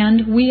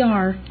 "And we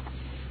are."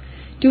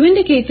 To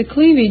indicate the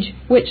cleavage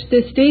which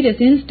this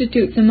status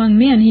institutes among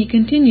men, he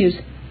continues,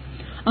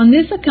 "On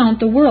this account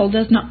the world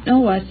does not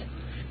know us,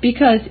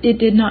 because it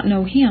did not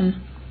know Him."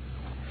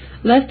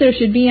 Lest there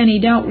should be any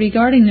doubt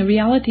regarding the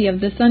reality of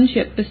the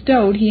sonship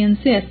bestowed, he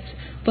insists,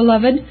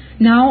 "Beloved,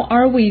 now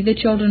are we the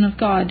children of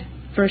God."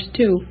 Verse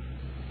 2.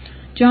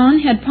 John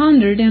had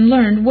pondered and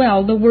learned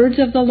well the words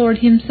of the Lord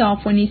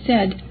Himself when He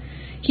said,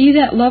 "He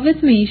that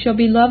loveth me shall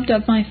be loved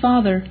of my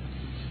Father.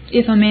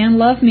 If a man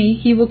love me,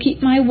 he will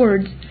keep my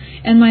words,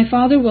 and my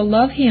Father will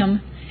love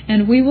him,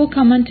 and we will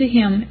come unto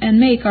him, and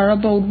make our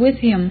abode with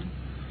him."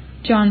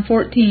 John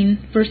 14,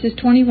 verses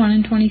 21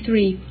 and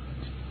 23.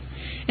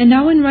 And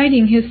now in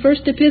writing his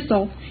first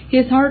epistle,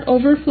 his heart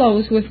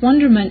overflows with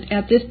wonderment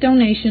at this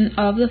donation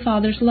of the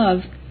Father's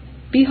love.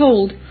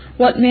 "Behold,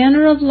 what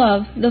manner of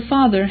love the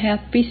Father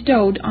hath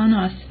bestowed on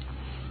us."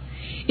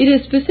 It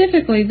is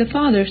specifically the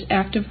Father's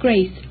act of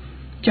grace.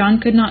 John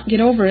could not get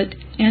over it,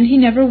 and he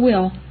never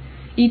will.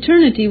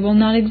 Eternity will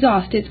not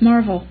exhaust its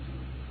marvel.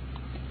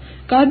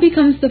 God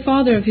becomes the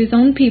Father of His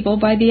own people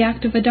by the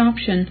act of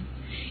adoption.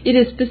 It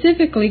is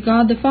specifically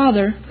God the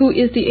Father who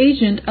is the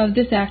agent of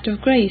this act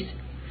of grace.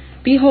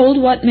 "Behold,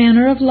 what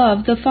manner of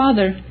love the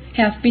Father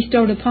hath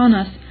bestowed upon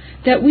us,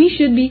 that we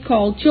should be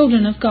called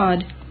children of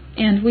God."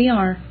 And we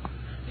are.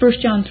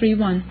 1 John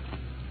 3:1.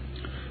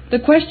 The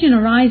question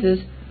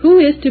arises, who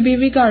is to be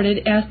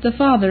regarded as the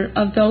Father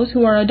of those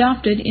who are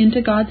adopted into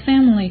God's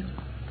family?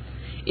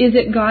 Is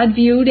it God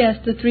viewed as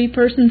the three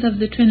persons of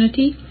the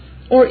Trinity,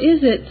 or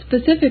is it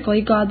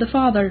specifically God the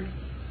Father?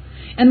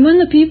 And when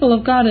the people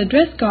of God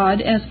address God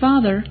as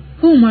Father,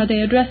 whom are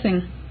they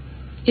addressing?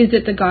 Is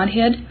it the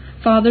Godhead,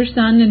 Father,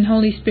 Son, and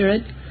Holy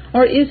Spirit,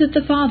 or is it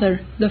the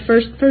Father, the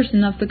first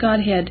person of the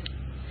Godhead?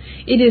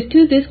 It is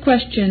to this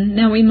question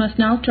that we must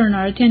now turn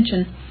our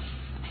attention.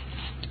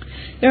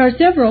 There are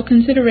several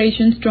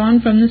considerations drawn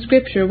from the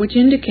Scripture which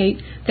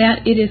indicate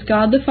that it is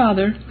God the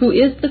Father who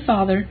is the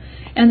Father,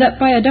 and that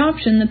by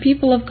adoption the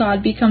people of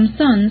God become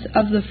sons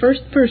of the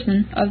first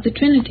person of the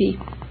Trinity.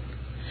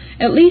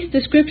 At least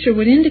the Scripture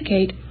would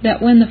indicate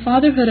that when the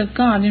fatherhood of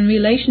God in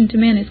relation to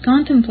men is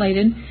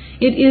contemplated,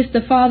 it is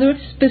the Father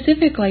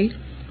specifically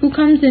who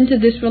comes into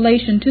this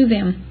relation to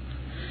them.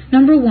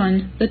 Number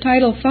 1, the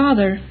title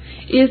Father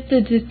is the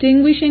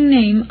distinguishing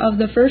name of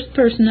the first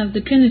person of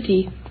the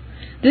Trinity.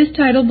 This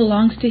title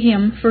belongs to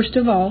Him, first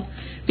of all,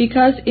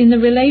 because in the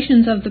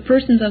relations of the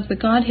persons of the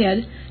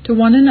Godhead to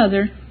one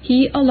another,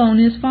 He alone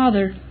is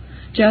Father,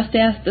 just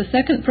as the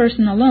second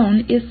person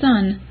alone is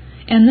Son,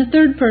 and the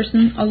third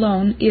person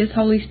alone is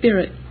Holy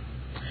Spirit.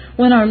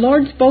 When our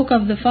Lord spoke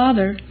of the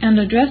Father and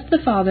addressed the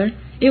Father,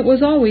 it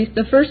was always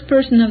the first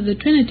person of the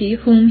Trinity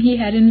whom He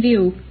had in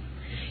view.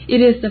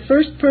 It is the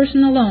first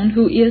person alone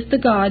who is the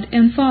God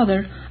and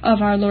Father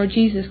of our Lord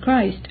Jesus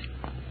Christ.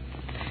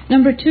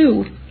 Number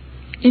 2,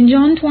 in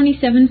John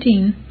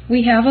 20:17,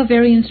 we have a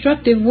very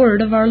instructive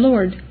word of our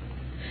Lord.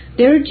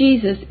 There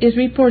Jesus is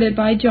reported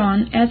by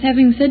John as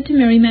having said to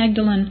Mary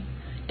Magdalene,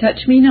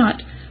 "Touch me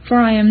not, for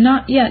I am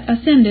not yet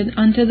ascended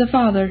unto the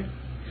Father.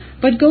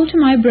 But go to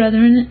my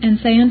brethren, and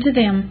say unto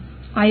them,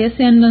 I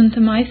ascend unto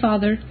my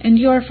Father and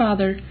your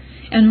Father,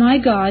 and my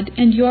God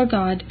and your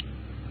God."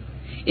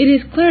 It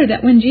is clear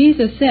that when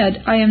Jesus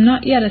said, "I am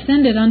not yet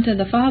ascended unto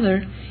the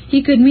Father,"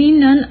 he could mean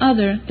none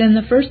other than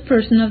the first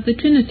person of the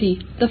Trinity,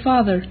 the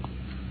Father.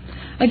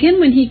 Again,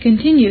 when he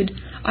continued,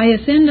 "I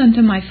ascend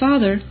unto my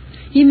Father,"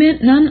 he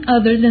meant none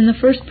other than the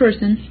first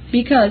person,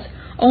 because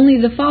only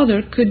the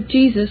Father could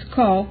Jesus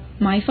call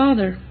 "my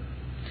Father."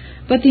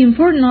 But the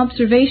important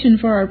observation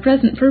for our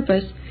present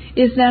purpose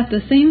is that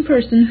the same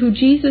person who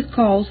Jesus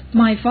calls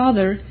 "my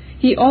Father,"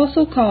 he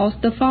also calls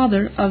the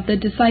Father of the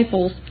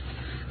disciples.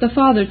 The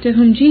Father to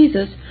whom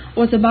Jesus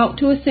was about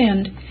to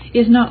ascend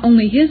is not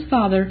only his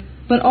Father,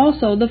 but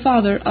also the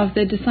Father of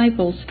the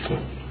disciples.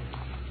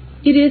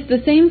 It is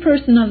the same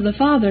person of the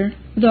Father,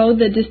 though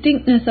the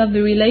distinctness of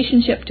the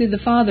relationship to the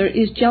Father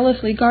is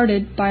jealously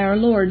guarded by our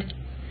Lord.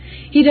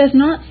 He does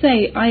not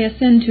say, "I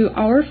ascend to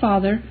our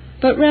Father,"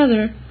 but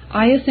rather,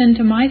 "I ascend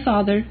to my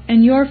Father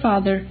and your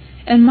Father,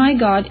 and my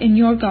God and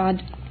your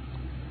God."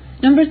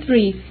 Number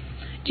 3.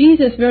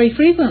 Jesus very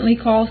frequently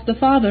calls the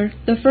Father,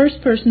 the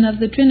first person of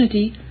the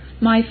Trinity,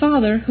 "my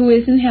Father who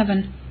is in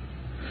heaven."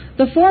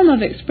 The form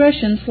of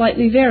expression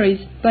slightly varies,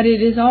 but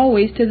it is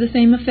always to the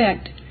same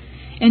effect.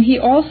 And he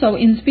also,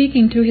 in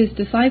speaking to his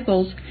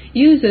disciples,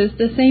 uses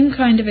the same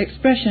kind of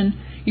expression,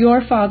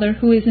 "your Father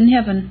who is in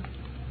heaven."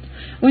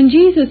 When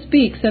Jesus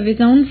speaks of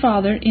his own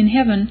Father in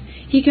heaven,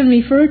 he can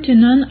refer to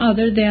none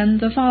other than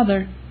the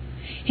Father.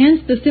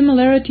 Hence the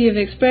similarity of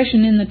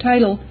expression in the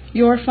title,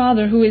 "your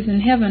Father who is in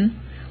heaven,"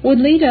 would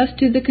lead us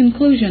to the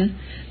conclusion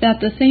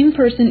that the same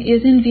person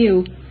is in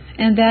view,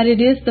 and that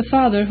it is the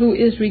Father who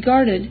is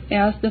regarded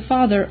as the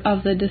Father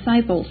of the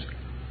disciples.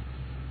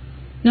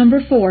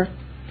 Number 4.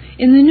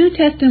 In the New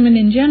Testament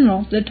in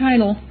general, the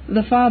title,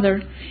 "the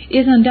Father,"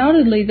 is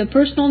undoubtedly the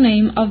personal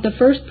name of the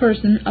first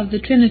person of the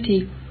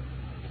Trinity.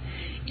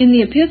 In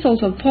the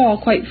epistles of Paul,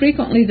 quite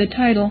frequently the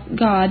title,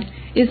 "God,"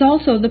 is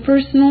also the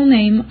personal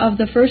name of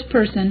the first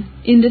person,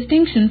 in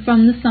distinction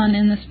from the Son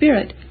and the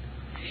Spirit.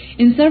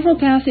 In several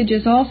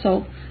passages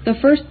also, the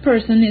first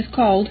person is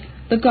called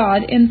the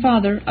God and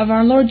Father of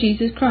our Lord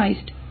Jesus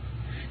Christ.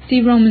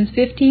 See Romans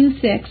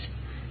 15:6,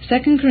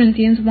 2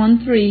 Corinthians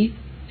 1:3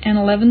 and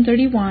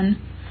 11:31,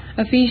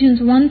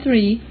 Ephesians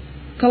 1:3,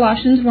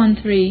 Colossians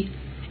 1:3,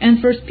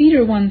 and 1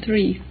 Peter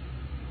 1:3.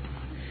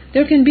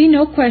 There can be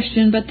no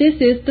question but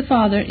this is the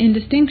Father in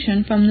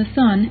distinction from the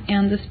Son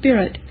and the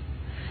Spirit.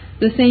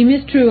 The same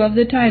is true of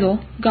the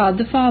title, God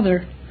the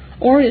Father,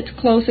 or its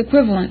close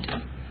equivalent.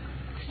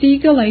 See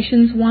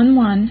Galatians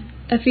 1:1,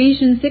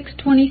 Ephesians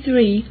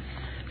 6:23,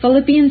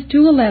 Philippians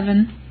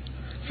 2:11,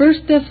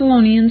 1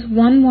 Thessalonians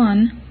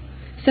 1:1,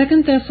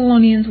 2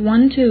 Thessalonians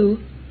 1:2,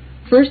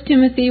 1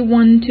 Timothy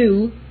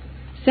 1:2,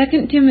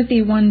 2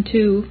 Timothy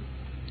 1:2,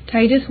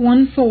 Titus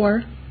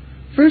 1:4,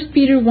 1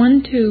 Peter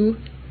 1:2,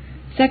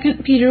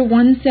 2 Peter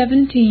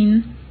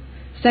 1:17,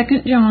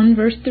 2 John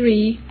verse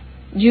 3,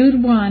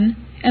 Jude 1,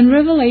 and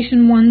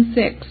Revelation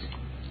 1:6.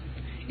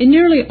 In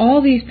nearly all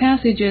these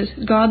passages,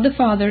 God the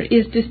Father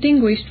is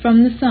distinguished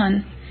from the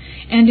Son,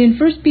 and in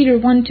 1 Peter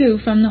 1:2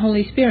 from the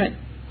Holy Spirit.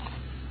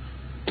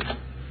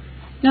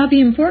 Now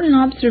the important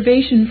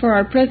observation for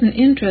our present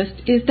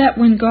interest is that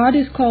when God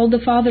is called the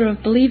Father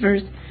of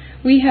believers,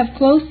 we have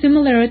close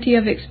similarity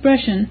of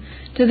expression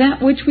to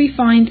that which we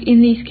find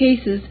in these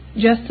cases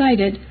just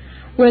cited,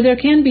 where there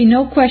can be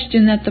no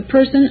question that the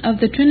person of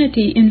the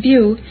Trinity in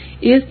view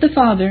is the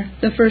Father,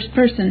 the first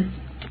person.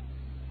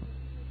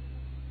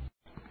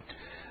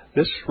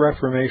 This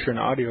Reformation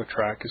audio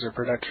track is a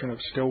production of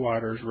Still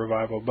Waters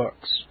Revival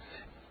Books.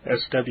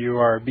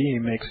 SWRB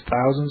makes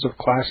thousands of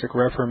classic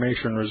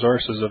Reformation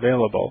resources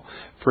available,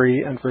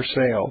 free and for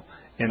sale,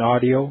 in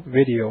audio,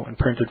 video, and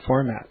printed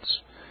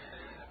formats.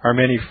 Our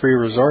many free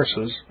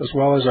resources, as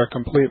well as our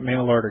complete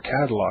mail order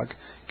catalog,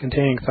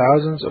 containing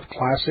thousands of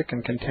classic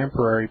and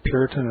contemporary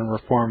Puritan and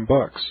Reformed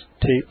books,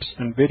 tapes,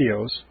 and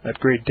videos at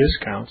great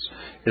discounts,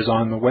 is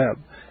on the web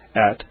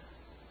at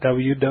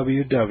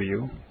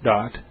www.swrb.com.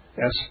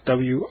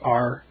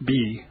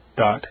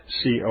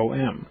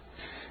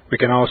 We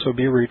can also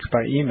be reached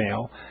by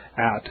email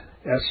at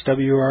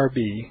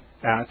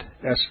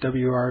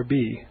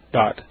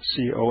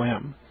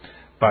swrb@swrb.com,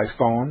 by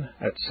phone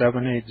at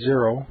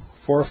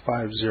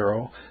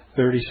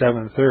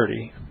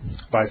 780-450-3730,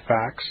 by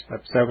fax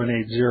at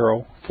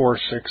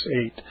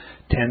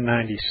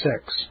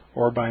 780-468-1096,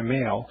 or by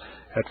mail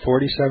at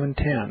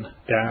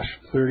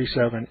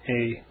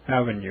 4710-37A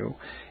Avenue,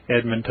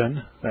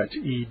 Edmonton, that's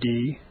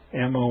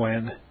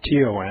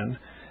Edmonton,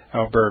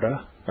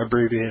 Alberta,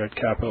 abbreviated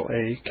capital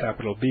A,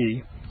 capital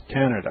B,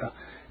 Canada,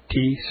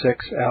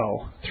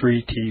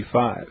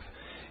 T6L3T5.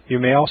 You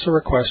may also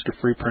request a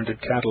free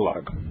printed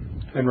catalog.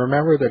 And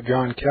remember that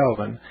John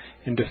Calvin,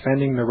 in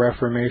defending the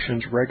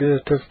Reformation's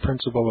regulative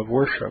principle of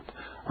worship,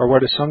 or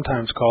what is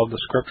sometimes called the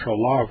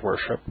scriptural law of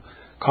worship,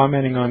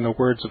 commenting on the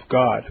words of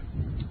God,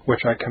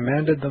 which I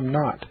commanded them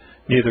not,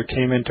 neither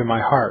came into my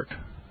heart,"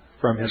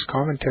 from his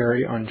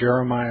commentary on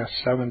Jeremiah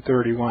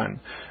 7:31,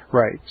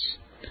 writes,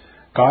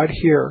 God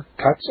here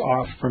cuts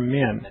off from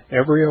men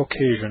every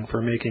occasion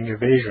for making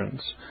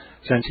evasions,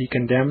 since he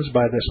condemns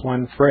by this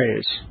one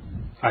phrase,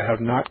 "I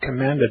have not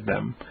commanded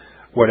them,"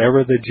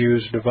 whatever the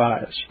Jews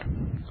devised.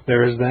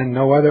 There is then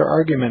no other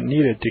argument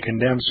needed to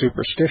condemn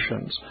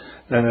superstitions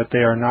than that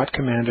they are not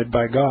commanded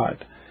by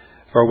God.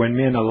 For when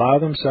men allow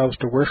themselves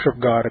to worship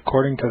God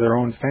according to their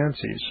own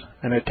fancies,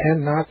 and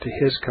attend not to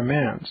his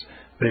commands,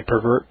 they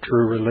pervert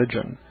true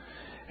religion.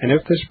 And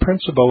if this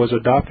principle was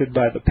adopted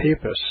by the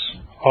Papists,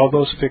 all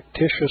those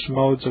fictitious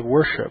modes of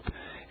worship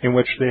in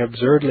which they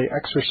absurdly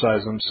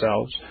exercise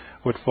themselves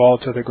would fall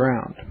to the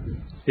ground.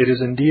 It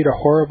is indeed a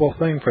horrible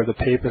thing for the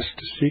Papists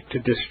to seek to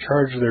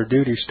discharge their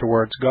duties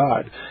towards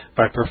God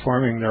by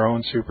performing their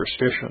own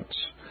superstitions.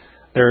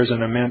 There is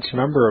an immense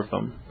number of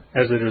them,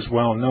 as it is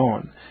well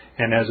known,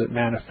 and as it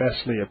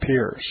manifestly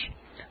appears.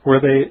 Were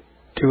they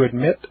to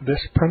admit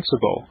this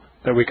principle,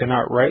 that we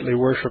cannot rightly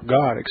worship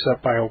God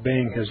except by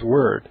obeying his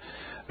word,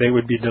 they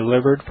would be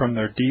delivered from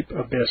their deep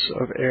abyss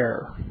of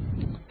error.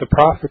 The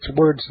prophet's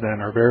words,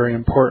 then, are very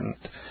important,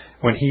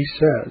 when he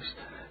says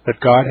that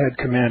God had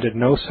commanded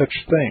no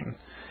such thing,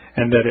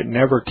 and that it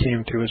never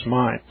came to his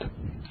mind,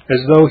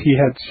 as though he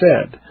had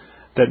said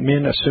that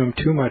men assume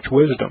too much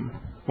wisdom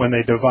when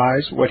they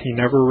devise what he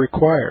never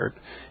required,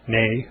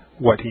 nay,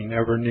 what he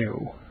never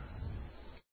knew.